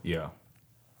school. Yeah.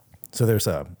 So there's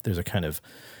a kind of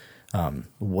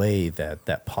way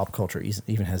that pop culture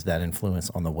even has that influence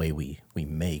on the way we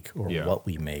make or Yeah. what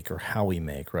we make or how we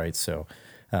make, right? So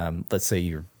let's say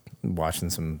you're watching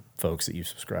some folks that you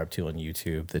subscribe to on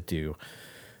YouTube that do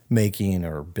making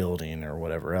or building or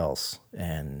whatever else,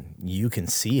 and you can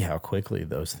see how quickly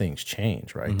those things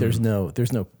change, right? Mm-hmm.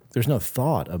 There's no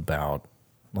thought about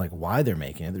like why they're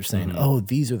making it. They're saying, Mm-hmm. oh,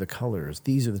 these are the colors,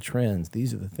 these are the trends,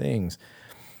 these are the things.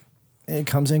 And it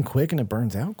comes in quick and it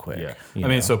burns out quick. Yeah. you I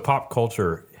mean, know? so pop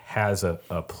culture has a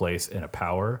place and a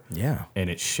power. Yeah. And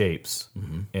it shapes.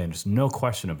 And there's no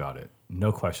question about it.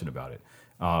 No question about it.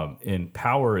 And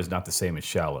power is not the same as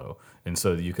shallow. And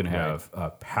so you can have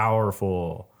a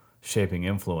powerful shaping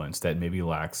influence that maybe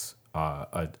lacks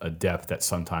a depth that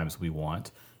sometimes we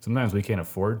want. Sometimes we can't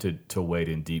afford to wade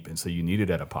in deep. And so you need it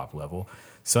at a pop level.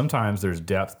 Sometimes there's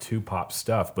depth to pop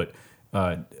stuff, but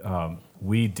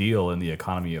we deal in the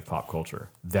economy of pop culture.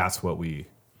 That's what we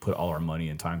put all our money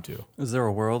and time to. Is there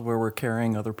a world where we're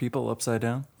carrying other people upside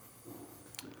down?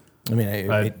 I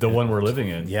mean, The one we're living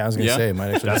in. yeah, I was going to Yeah. say, it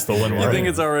might actually That's the one You we're think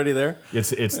in. it's already there?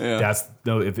 It's Yeah. that's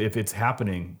no. If it's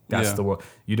happening, that's Yeah. the world.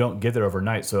 You don't get there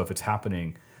overnight. So if it's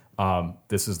happening,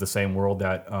 this is the same world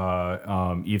that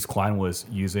Yves Klein was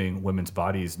using women's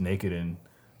bodies naked and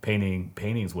painting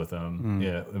paintings with them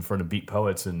in front of beat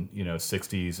poets and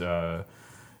 60s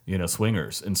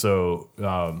swingers. And so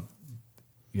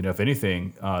if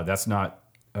anything, that's not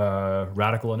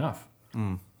radical enough.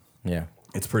 yeah.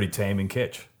 It's pretty tame and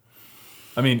kitsch.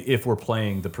 I mean, if we're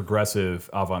playing the progressive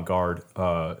avant-garde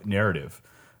narrative,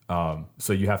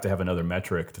 so you have to have another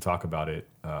metric to talk about it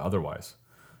otherwise.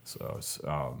 So,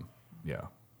 yeah.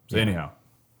 So anyhow,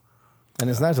 And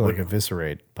it's not to like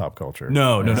eviscerate pop culture.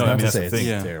 no. It's I not mean, to that's say the it's thing.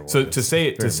 Yeah. terrible. So to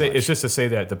say very it's just to say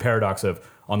that the paradox of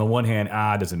on the one hand,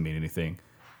 doesn't mean anything.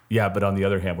 Yeah, but on the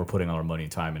other hand, we're putting all our money,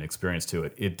 time, and experience to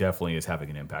it. It definitely is having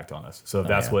an impact on us. So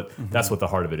that's yeah. that's what the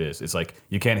heart of it is. It's like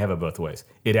you can't have it both ways.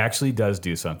 It actually does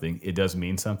do something. It does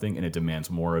mean something, and it demands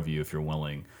more of you if you're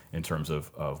willing in terms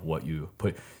of what you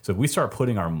put. So if we start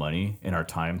putting our money and our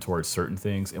time towards certain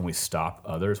things, and we stop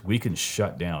others, we can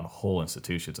shut down whole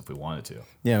institutions if we wanted to.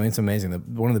 Yeah, I mean, it's amazing.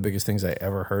 One of the biggest things I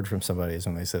ever heard from somebody is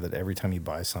when they said that every time you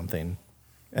buy something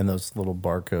and those little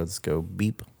barcodes go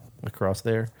beep across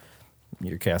there,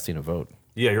 you're casting a vote.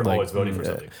 Yeah, you're Like, always voting for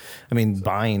something. I mean,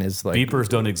 buying is like... Beepers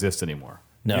don't exist anymore.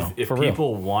 No, if for real.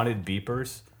 people wanted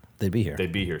beepers, They'd be here.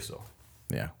 they'd be here still.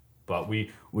 Yeah. But we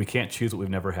can't choose what we've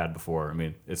never had before. I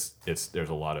mean, there's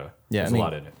a lot of Yeah, there's I mean, a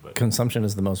lot in it, but consumption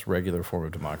is the most regular form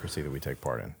of democracy that we take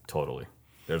part in. totally.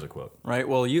 There's a quote. Right.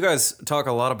 Well, you guys talk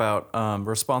a lot about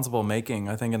responsible making.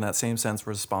 I think in that same sense,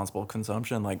 responsible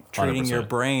consumption, like treating your 100%.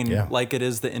 brain Yeah. like it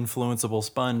is the influenceable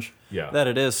sponge Yeah. that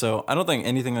it is. So I don't think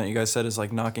anything that you guys said is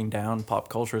like knocking down pop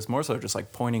culture. It's more so just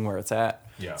like pointing where it's at.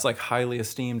 Yeah. It's like highly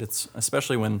esteemed. It's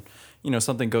especially when,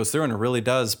 something goes through and it really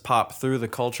does pop through the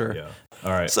culture. Yeah.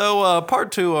 All right. So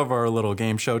part 2 of our little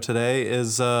game show today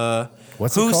is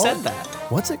What's Who it called? Said That?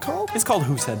 What's it called? It's called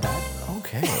Who Said That?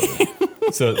 Okay.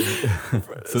 So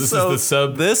this So is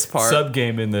the this part- sub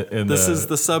game in the This is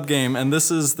the sub game, and this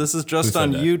is just said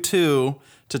on that? you two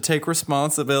to take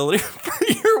responsibility for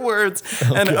your words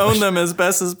and own them as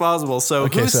best as possible. So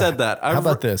who so said that? How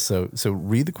about this? So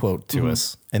read the quote to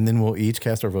us, and then we'll each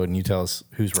cast our vote, and you tell us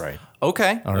who's right.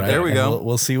 Okay, All right. there we And go.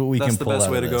 We'll see what we That's can the pull best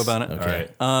out way of to go this. about it. Okay.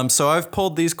 All right. So I've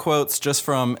pulled these quotes just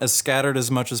from as scattered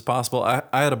as much as possible. I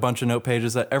had a bunch of note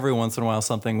pages that every once in a while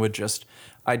something would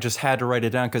I just had to write it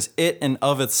down because it and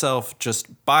of itself,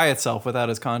 just by itself without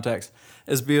its context,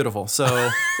 is beautiful.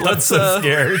 So let's.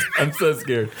 scared. I'm so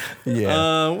scared.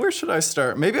 Yeah. Where should I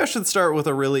start? Maybe I should start with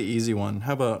a really easy one.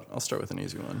 How about I'll start with an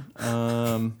easy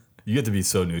one. You get to be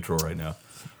so neutral right now.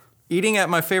 Eating at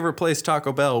my favorite place,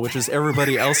 Taco Bell, which is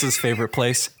everybody else's favorite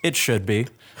place. It should be.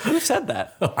 Who said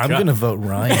that? I'm gonna vote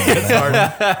Ryan. on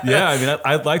that. Yeah, I mean,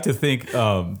 I'd like to think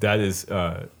that is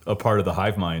a part of the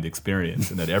hive mind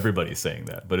experience, and that everybody's saying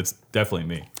that, but it's definitely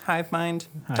me. Hive mind,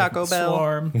 Taco Bell,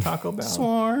 Swarm, Taco Bell.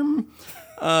 Swarm.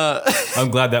 I'm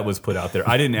glad that was put out there.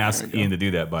 I didn't ask Ian to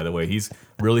do that, by the way. He's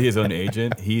really his own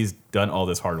agent. He's done all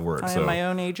this hard work. I so am my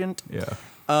own agent. yeah,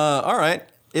 All right.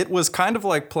 It was kind of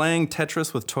like playing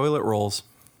Tetris with toilet rolls.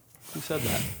 Who said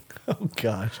that? Oh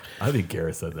gosh, I think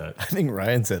Gareth said that. I think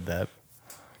Ryan said that.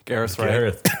 Gareth's right.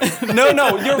 Gareth. No,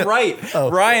 you're right.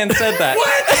 Ryan said that.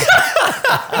 What?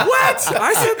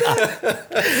 I said that?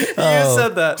 You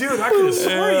said that. Dude, I could have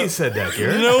sworn you said that,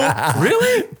 Gareth. No.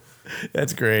 Really?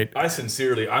 That's great. I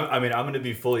sincerely, I'm going to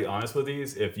be fully honest with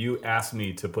these. If you asked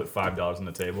me to put $5 on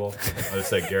the table, I would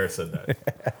say Gareth said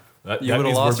that. That would've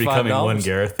means lost we're becoming $5? one,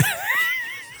 Gareth.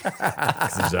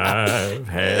 'Cause I've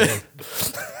had.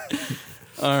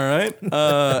 All right.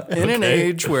 In an Okay.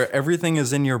 age where everything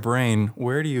is in your brain,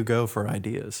 where do you go for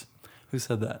ideas? Who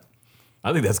said that?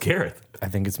 I think that's Gareth. I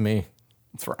think it's me.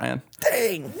 It's Ryan.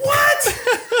 Dang! What?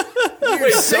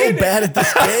 You're so bad at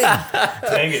this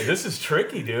game. Dang it, this is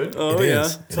tricky, dude. Oh, It yeah.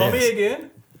 is. It Tell me is.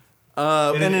 again.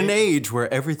 In an age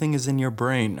where everything is in your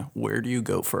brain, where do you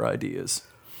go for ideas?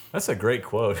 That's a great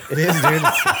quote. It is, dude.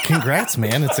 Congrats,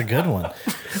 man. It's a good one.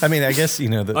 I mean, I guess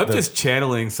I'm just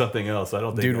channeling something else. I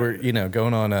don't think. dude, we're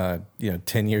going on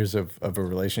 10 years of a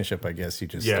relationship. I guess you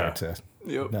just Yeah. start to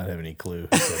Yep. not have any clue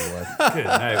who said what. Good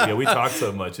night. Yeah, we talk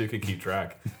so much, you can keep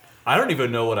track. I don't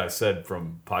even know what I said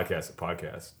from podcast to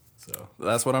podcast. So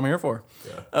That's what I'm here for.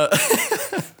 yeah.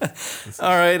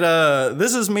 All right.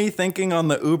 This is me thinking on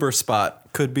the Uber spot.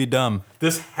 Could be dumb.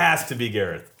 This has to be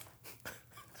Gareth.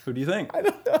 Who do you think?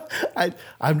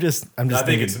 I'm just I think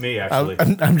thinking, it's me, actually.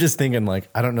 I'm just thinking, like,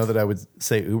 I don't know that I would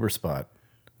say Uber spot,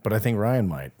 but I think Ryan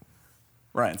might.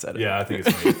 Ryan said it. Yeah, I think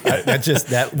it's me. That's just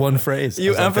that one phrase. I You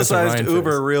was like, that's a emphasized Ryan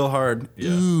Uber phrase. real hard.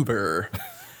 Uber.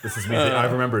 This is me. I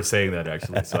remember saying that,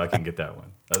 actually, so I can get that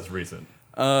one. That's recent.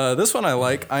 This one I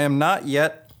like. I am not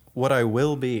yet what I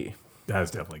will be. That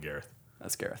is definitely Gareth.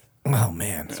 That's Gareth. Oh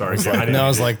man, Sorry, I was Gareth. like, no, I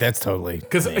was like, that's totally.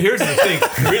 Because here's the thing.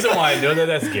 The reason why I know that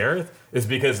that's Gareth is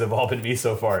because they've all been me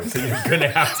so far. So you're going to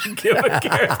have to give a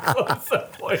Gareth quote at some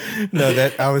point. No,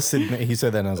 that I was sitting. He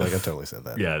said that, and I was like, I totally said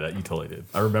that. Yeah, that you totally did.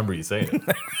 I remember you saying it.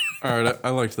 All right. I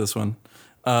liked this one.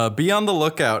 Be on the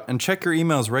lookout and check your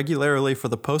emails regularly for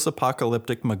the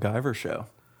post-apocalyptic MacGyver show.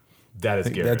 That is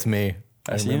Gareth. That's me.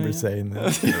 I remember you? saying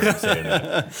that. I remember saying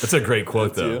that. That's a great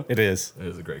quote, though. you. It is. It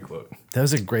is a great quote. That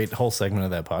was a great whole segment of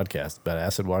that podcast about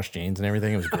acid wash jeans and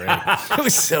everything. It was great. It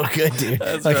was so good, dude.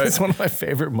 That's like right. it's one of my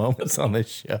favorite moments on this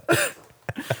show.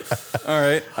 All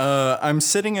right. I'm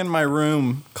sitting in my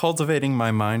room cultivating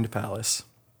my mind palace.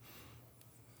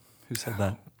 Who said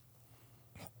that?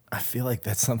 I feel like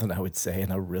that's something I would say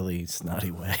in a really snotty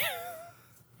way.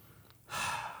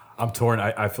 I'm torn.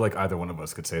 I feel like either one of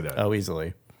us could say that. Oh,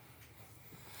 easily.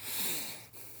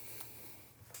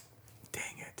 Dang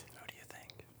it. Who do you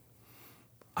think?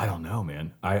 I don't know,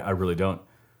 man. I really don't.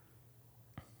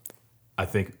 I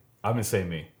think I'm going to say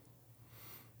me.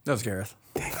 That was Gareth.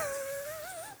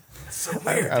 So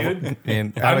weird, dude.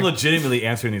 And I'm legitimately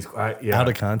answering these. Yeah. out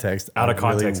of context. Out of I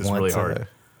context is want really to hard.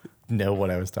 Know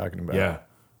what I was talking about. Yeah.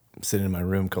 I'm sitting in my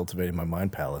room cultivating my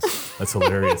mind palace. That's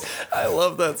hilarious. I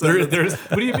love that. There's,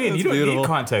 what do you mean? You don't beautiful. need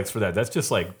context for that. That's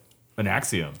just like an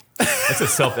axiom. That's a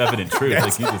self-evident truth.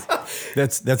 Like you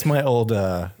just, That's my old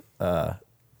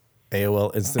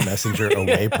AOL Instant Messenger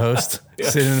away post,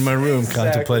 sitting in my room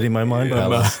contemplating my mind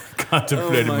palace.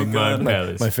 Contemplating Oh my my God. mind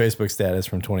palace. My Facebook status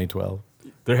from 2012.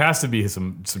 There has to be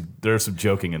there's some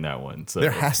joking in that one. So, There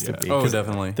has to be. Oh, 'cause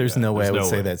definitely. There's no way I there's would no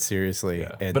say way. that seriously.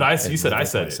 And, But you said live I with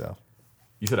said myself. it.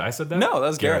 You said I said that? No, that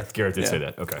was Gareth. Gareth did Yeah. say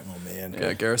that. Okay. Oh man.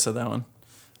 Yeah, Gareth said that one.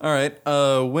 All right.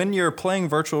 When you're playing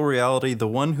virtual reality, the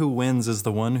one who wins is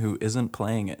the one who isn't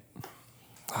playing it.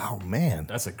 Oh man.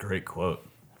 That's a great quote.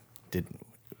 Did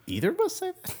either of us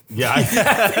say that? Yeah.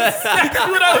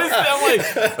 I'm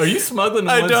like, are you smuggling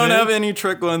I ones don't in? have any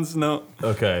trick ones. No.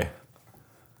 Okay.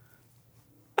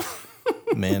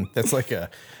 Man, that's like a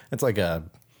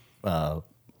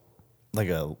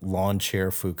lawn chair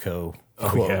Foucault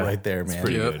quote yeah. right there, It's man.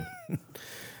 pretty Yep.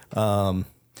 good.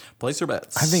 Place your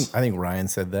bets. I think Ryan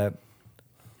said that.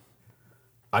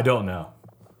 I don't know.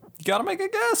 you gotta make a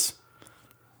guess.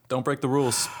 Don't break the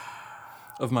rules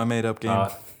of my made-up game.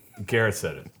 Gareth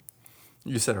said it.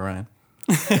 You said it, Ryan.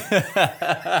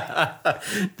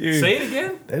 Dude, Say it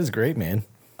again. that is great, man.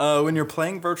 When you're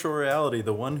playing virtual reality,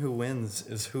 the one who wins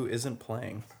is who isn't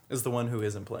playing. Is the one who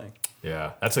isn't playing.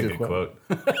 Yeah, that's a good quote.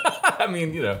 quote. I mean,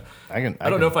 I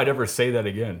don't know if I'd ever say that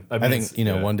again. I mean, think it's- you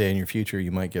know yeah. one day in your future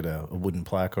you might get a wooden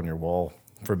plaque on your wall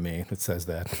from me that says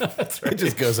that. That's right. It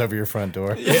just goes over your front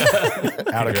door. Yeah.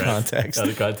 Out of context. Out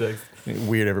of context.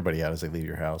 Weird everybody out as they leave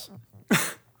your house.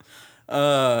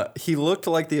 He looked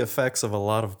like the effects of a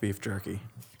lot of beef jerky.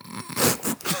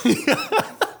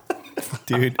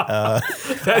 Dude, gotta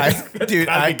be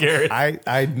Garrett.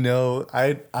 I know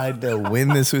when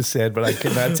this was said, but I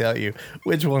could not tell you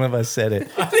which one of us said it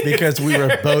because we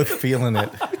were both feeling it.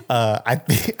 I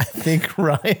think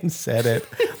Ryan said it,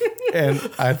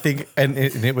 and I think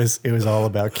it was all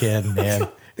about Ken, man.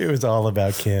 It was all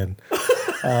about Ken.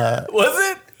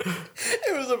 Was it?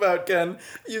 It was about Ken.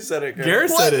 You said it,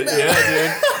 Gareth said it.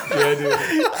 Yeah,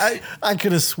 dude. I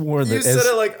could have sworn that You said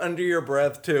it like under your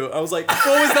breath too. I was like, "What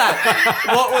was that?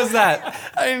 What was that?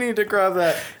 I need to grab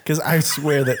that." because I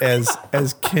swear that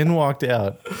as Ken walked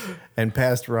out and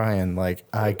passed Ryan, like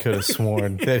I could have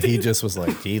sworn that he just was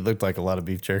like he looked like a lot of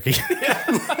beef jerky.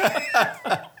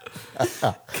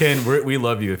 Ken, we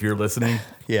love you if you're listening.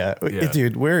 Yeah. Yeah.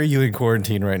 Dude, where are you in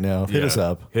quarantine right now? Hit us Yeah.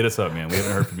 up. Hit us up, man. We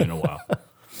haven't heard from you in a while.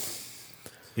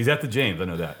 He's at the James. I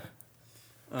know that.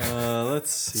 Let's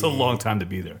see. It's a long time to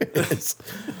be there.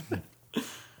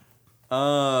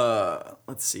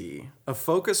 Let's see. A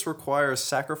focus requires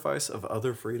sacrifice of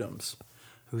other freedoms.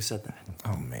 Who said that?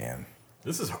 Oh man.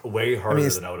 This is way harder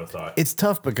it's- than I would have thought. It's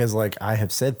tough because like I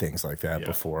have said things like that Yeah.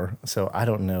 before. So I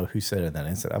don't know who said it then.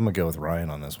 I'm gonna go with Ryan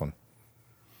on this one.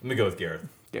 Let me go with Gareth.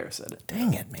 Gareth said it.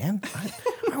 Dang it, man.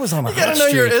 I was on a I don't hot know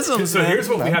your streak. isms, So man. here's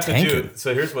what we I'm have to do. tanking.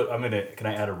 So here's what can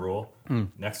I add a rule?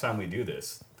 Next time we do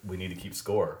this, we need to keep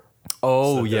score.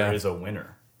 Oh so yeah. There is a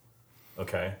winner.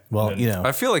 Okay. Well, And then-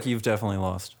 I feel like you've definitely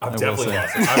lost. I I've will definitely say.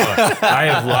 lost it. I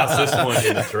have lost this one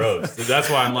in the throes. That's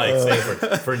why I'm like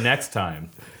saying for next time,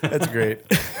 That's great.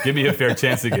 give me a fair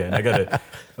chance again.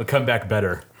 I'll come back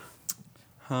better.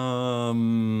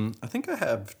 I think I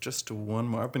have just one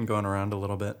more. I've been going around a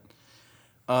little bit.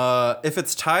 If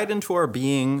it's tied into our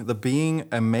being, the being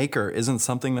a maker isn't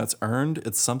something that's earned.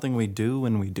 It's something we do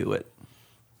when we do it.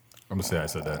 I'm gonna say I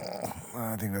said that.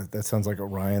 I think that sounds like a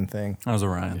Ryan thing. That was a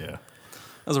Ryan. Yeah.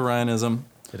 That was a Ryanism.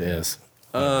 It is.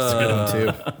 It's a good one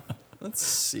too. Let's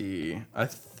see. I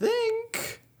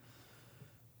think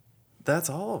that's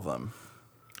all of them.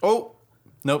 Oh,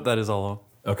 nope, that is all of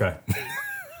them. Okay.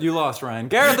 You lost, Ryan.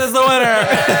 Gareth is the winner.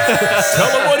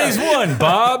 Tell him what he's won,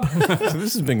 Bob. So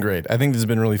this has been great. I think this has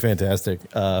been really fantastic.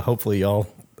 Hopefully, y'all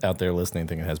out there listening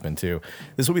think it has been too.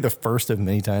 This will be the first of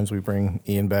many times we bring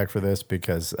Ian back for this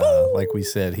because, like we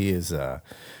said, he is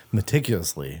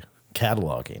meticulously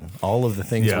cataloging all of the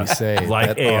things Yeah, we say like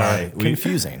that AI. are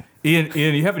confusing. Ian,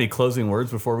 you have any closing words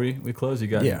before we close? You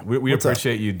got? Yeah. We What's up?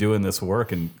 appreciate you doing this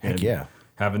work and yeah.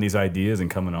 having these ideas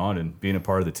and coming on and being a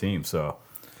part of the team. So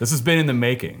this has been in the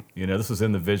making. This was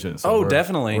in the vision. So Oh,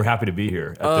 definitely. We're happy to be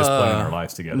here at this point in our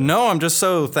lives together. No, I'm just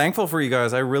so thankful for you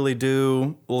guys. I really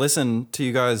do listen to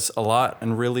you guys a lot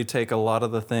and really take a lot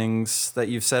of the things that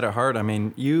you've said at heart. I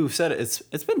mean, you said it.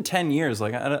 It's been 10 years.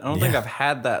 Like I don't think Yeah. I've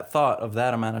had that thought of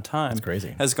that amount of time. It's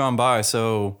crazy. Has gone by.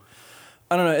 So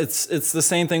I don't know. It's the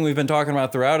same thing we've been talking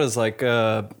about throughout. Is like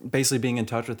basically being in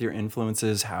touch with your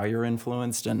influences, how you're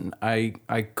influenced, and I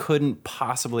couldn't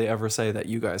possibly ever say that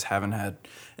you guys haven't had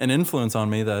an influence on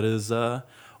me that is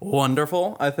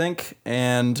wonderful, I think.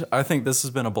 And I think this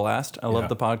has been a blast. I love Yeah.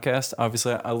 the podcast.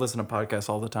 Obviously, I listen to podcasts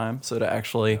all the time. So to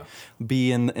actually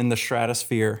be in the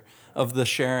stratosphere of the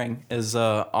sharing is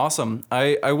awesome.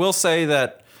 I will say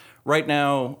that right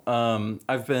now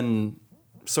I've been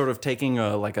sort of taking a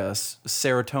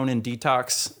serotonin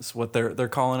detox is what they're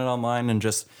calling it online, and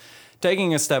just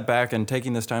taking a step back and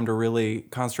taking this time to really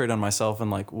concentrate on myself and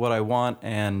like what I want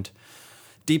and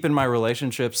deepen my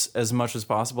relationships as much as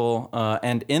possible.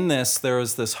 And in this, there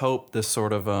is this hope, this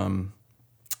sort of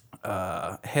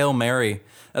Hail Mary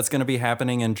that's going to be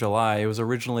happening in July. It was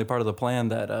originally part of the plan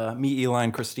that me, Eli,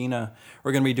 and Christina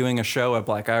were going to be doing a show at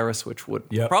Black Iris, which would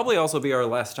probably also be our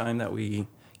last time that we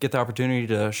get the opportunity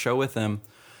to show with them.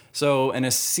 So, and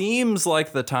it seems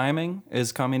like the timing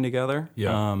is coming together.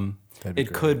 Yeah.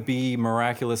 It could be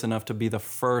miraculous enough to be the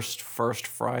first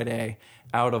Friday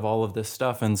out of all of this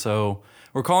stuff. And so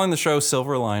we're calling the show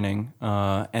Silver Lining.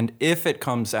 And if it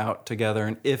comes out together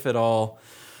and if it all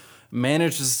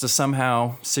manages to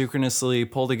somehow synchronously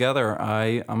pull together,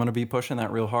 I'm going to be pushing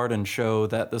that real hard and show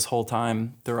that this whole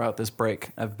time throughout this break,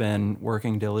 I've been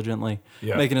working diligently,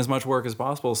 making as much work as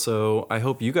possible. So I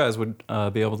hope you guys would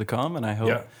be able to come, and I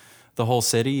hope the whole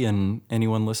city and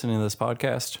anyone listening to this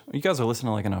podcast. You guys are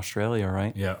listening like in Australia,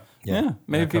 right? Yeah.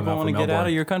 Maybe people want to get out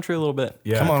of your country a little bit.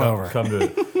 Yeah, come on over. Come to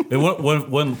it. And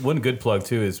one good plug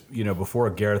too is, before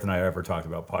Gareth and I ever talked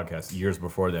about podcasts, years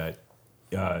before that,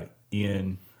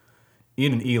 Ian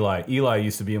and Eli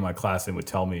used to be in my class and would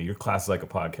tell me, your class is like a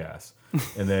podcast.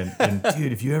 And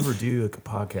dude, if you ever do like a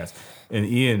podcast, and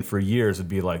Ian for years would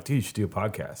be like, dude, you should do a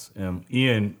podcast. And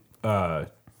Ian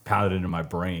pounded it into my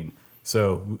brain.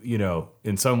 So,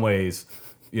 in some ways,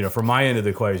 from my end of the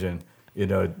equation,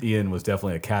 Ian was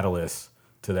definitely a catalyst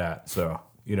to that. So,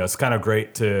 it's kind of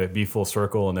great to be full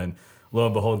circle. And then lo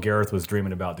and behold, Gareth was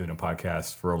dreaming about doing a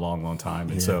podcast for a long, long time.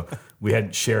 And so we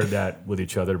hadn't shared that with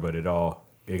each other, but it all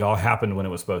happened when it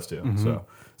was supposed to. Mm-hmm.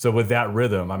 So with that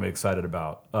rhythm, I'm excited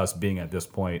about us being at this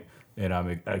point, and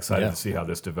I'm excited to see how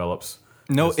this develops.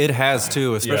 No, it has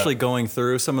too, especially going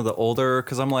through some of the older,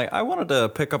 because I'm like, I wanted to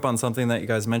pick up on something that you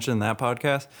guys mentioned in that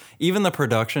podcast. Even the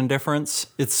production difference,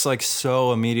 it's like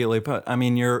so immediately put. I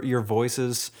mean, your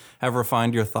voices have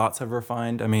refined, your thoughts have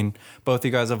refined. I mean, both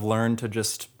you guys have learned to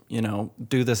just,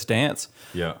 do this dance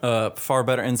far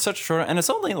better in such a short, and it's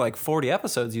only like 40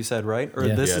 episodes, you said, right? Or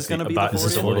this is going to be the 40?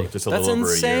 Just a little That's over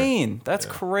insane. A year. That's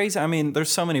crazy. I mean,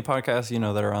 there's so many podcasts,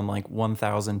 that are on like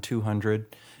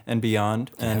 1,200 and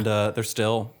beyond, and they're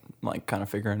still like kind of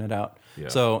figuring it out. Yeah.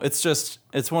 So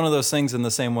it's one of those things in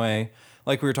the same way,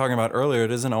 like we were talking about earlier,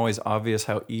 it isn't always obvious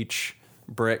how each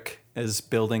brick is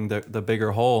building the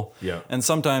bigger whole. Yeah. And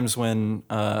sometimes when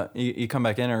you come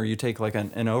back in, or you take like an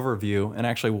overview and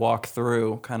actually walk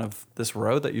through kind of this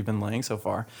road that you've been laying so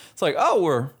far, it's like,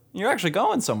 you're actually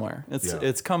going somewhere.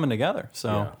 It's coming together.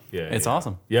 So it's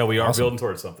awesome. Yeah, we are building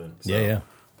towards something. So.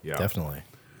 Yeah, definitely.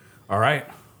 All right.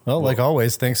 Well, like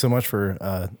always, thanks so much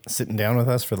for sitting down with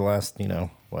us for the last,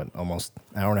 almost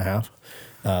hour and a half.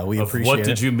 We appreciate it. What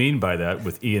did you mean by that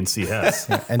with Ian C. Hess?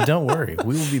 And don't worry,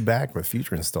 we will be back with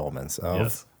future installments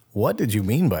of What Did You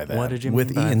Mean by That? What did you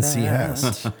with mean by Ian that? C.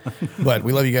 Hess. But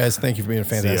we love you guys. Thank you for being a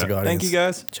fantastic audience. Thank you,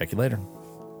 guys. Check you later.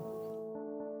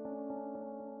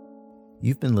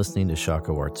 You've been listening to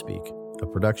Shockoe Art Speak, a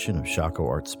production of Shockoe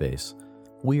Art Space.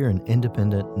 We are an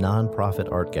independent, non-profit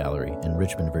art gallery in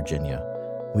Richmond, Virginia.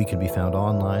 We can be found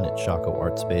online at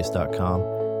shockoeartspace.com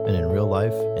and in real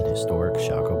life in historic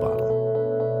Shockoe Bottom.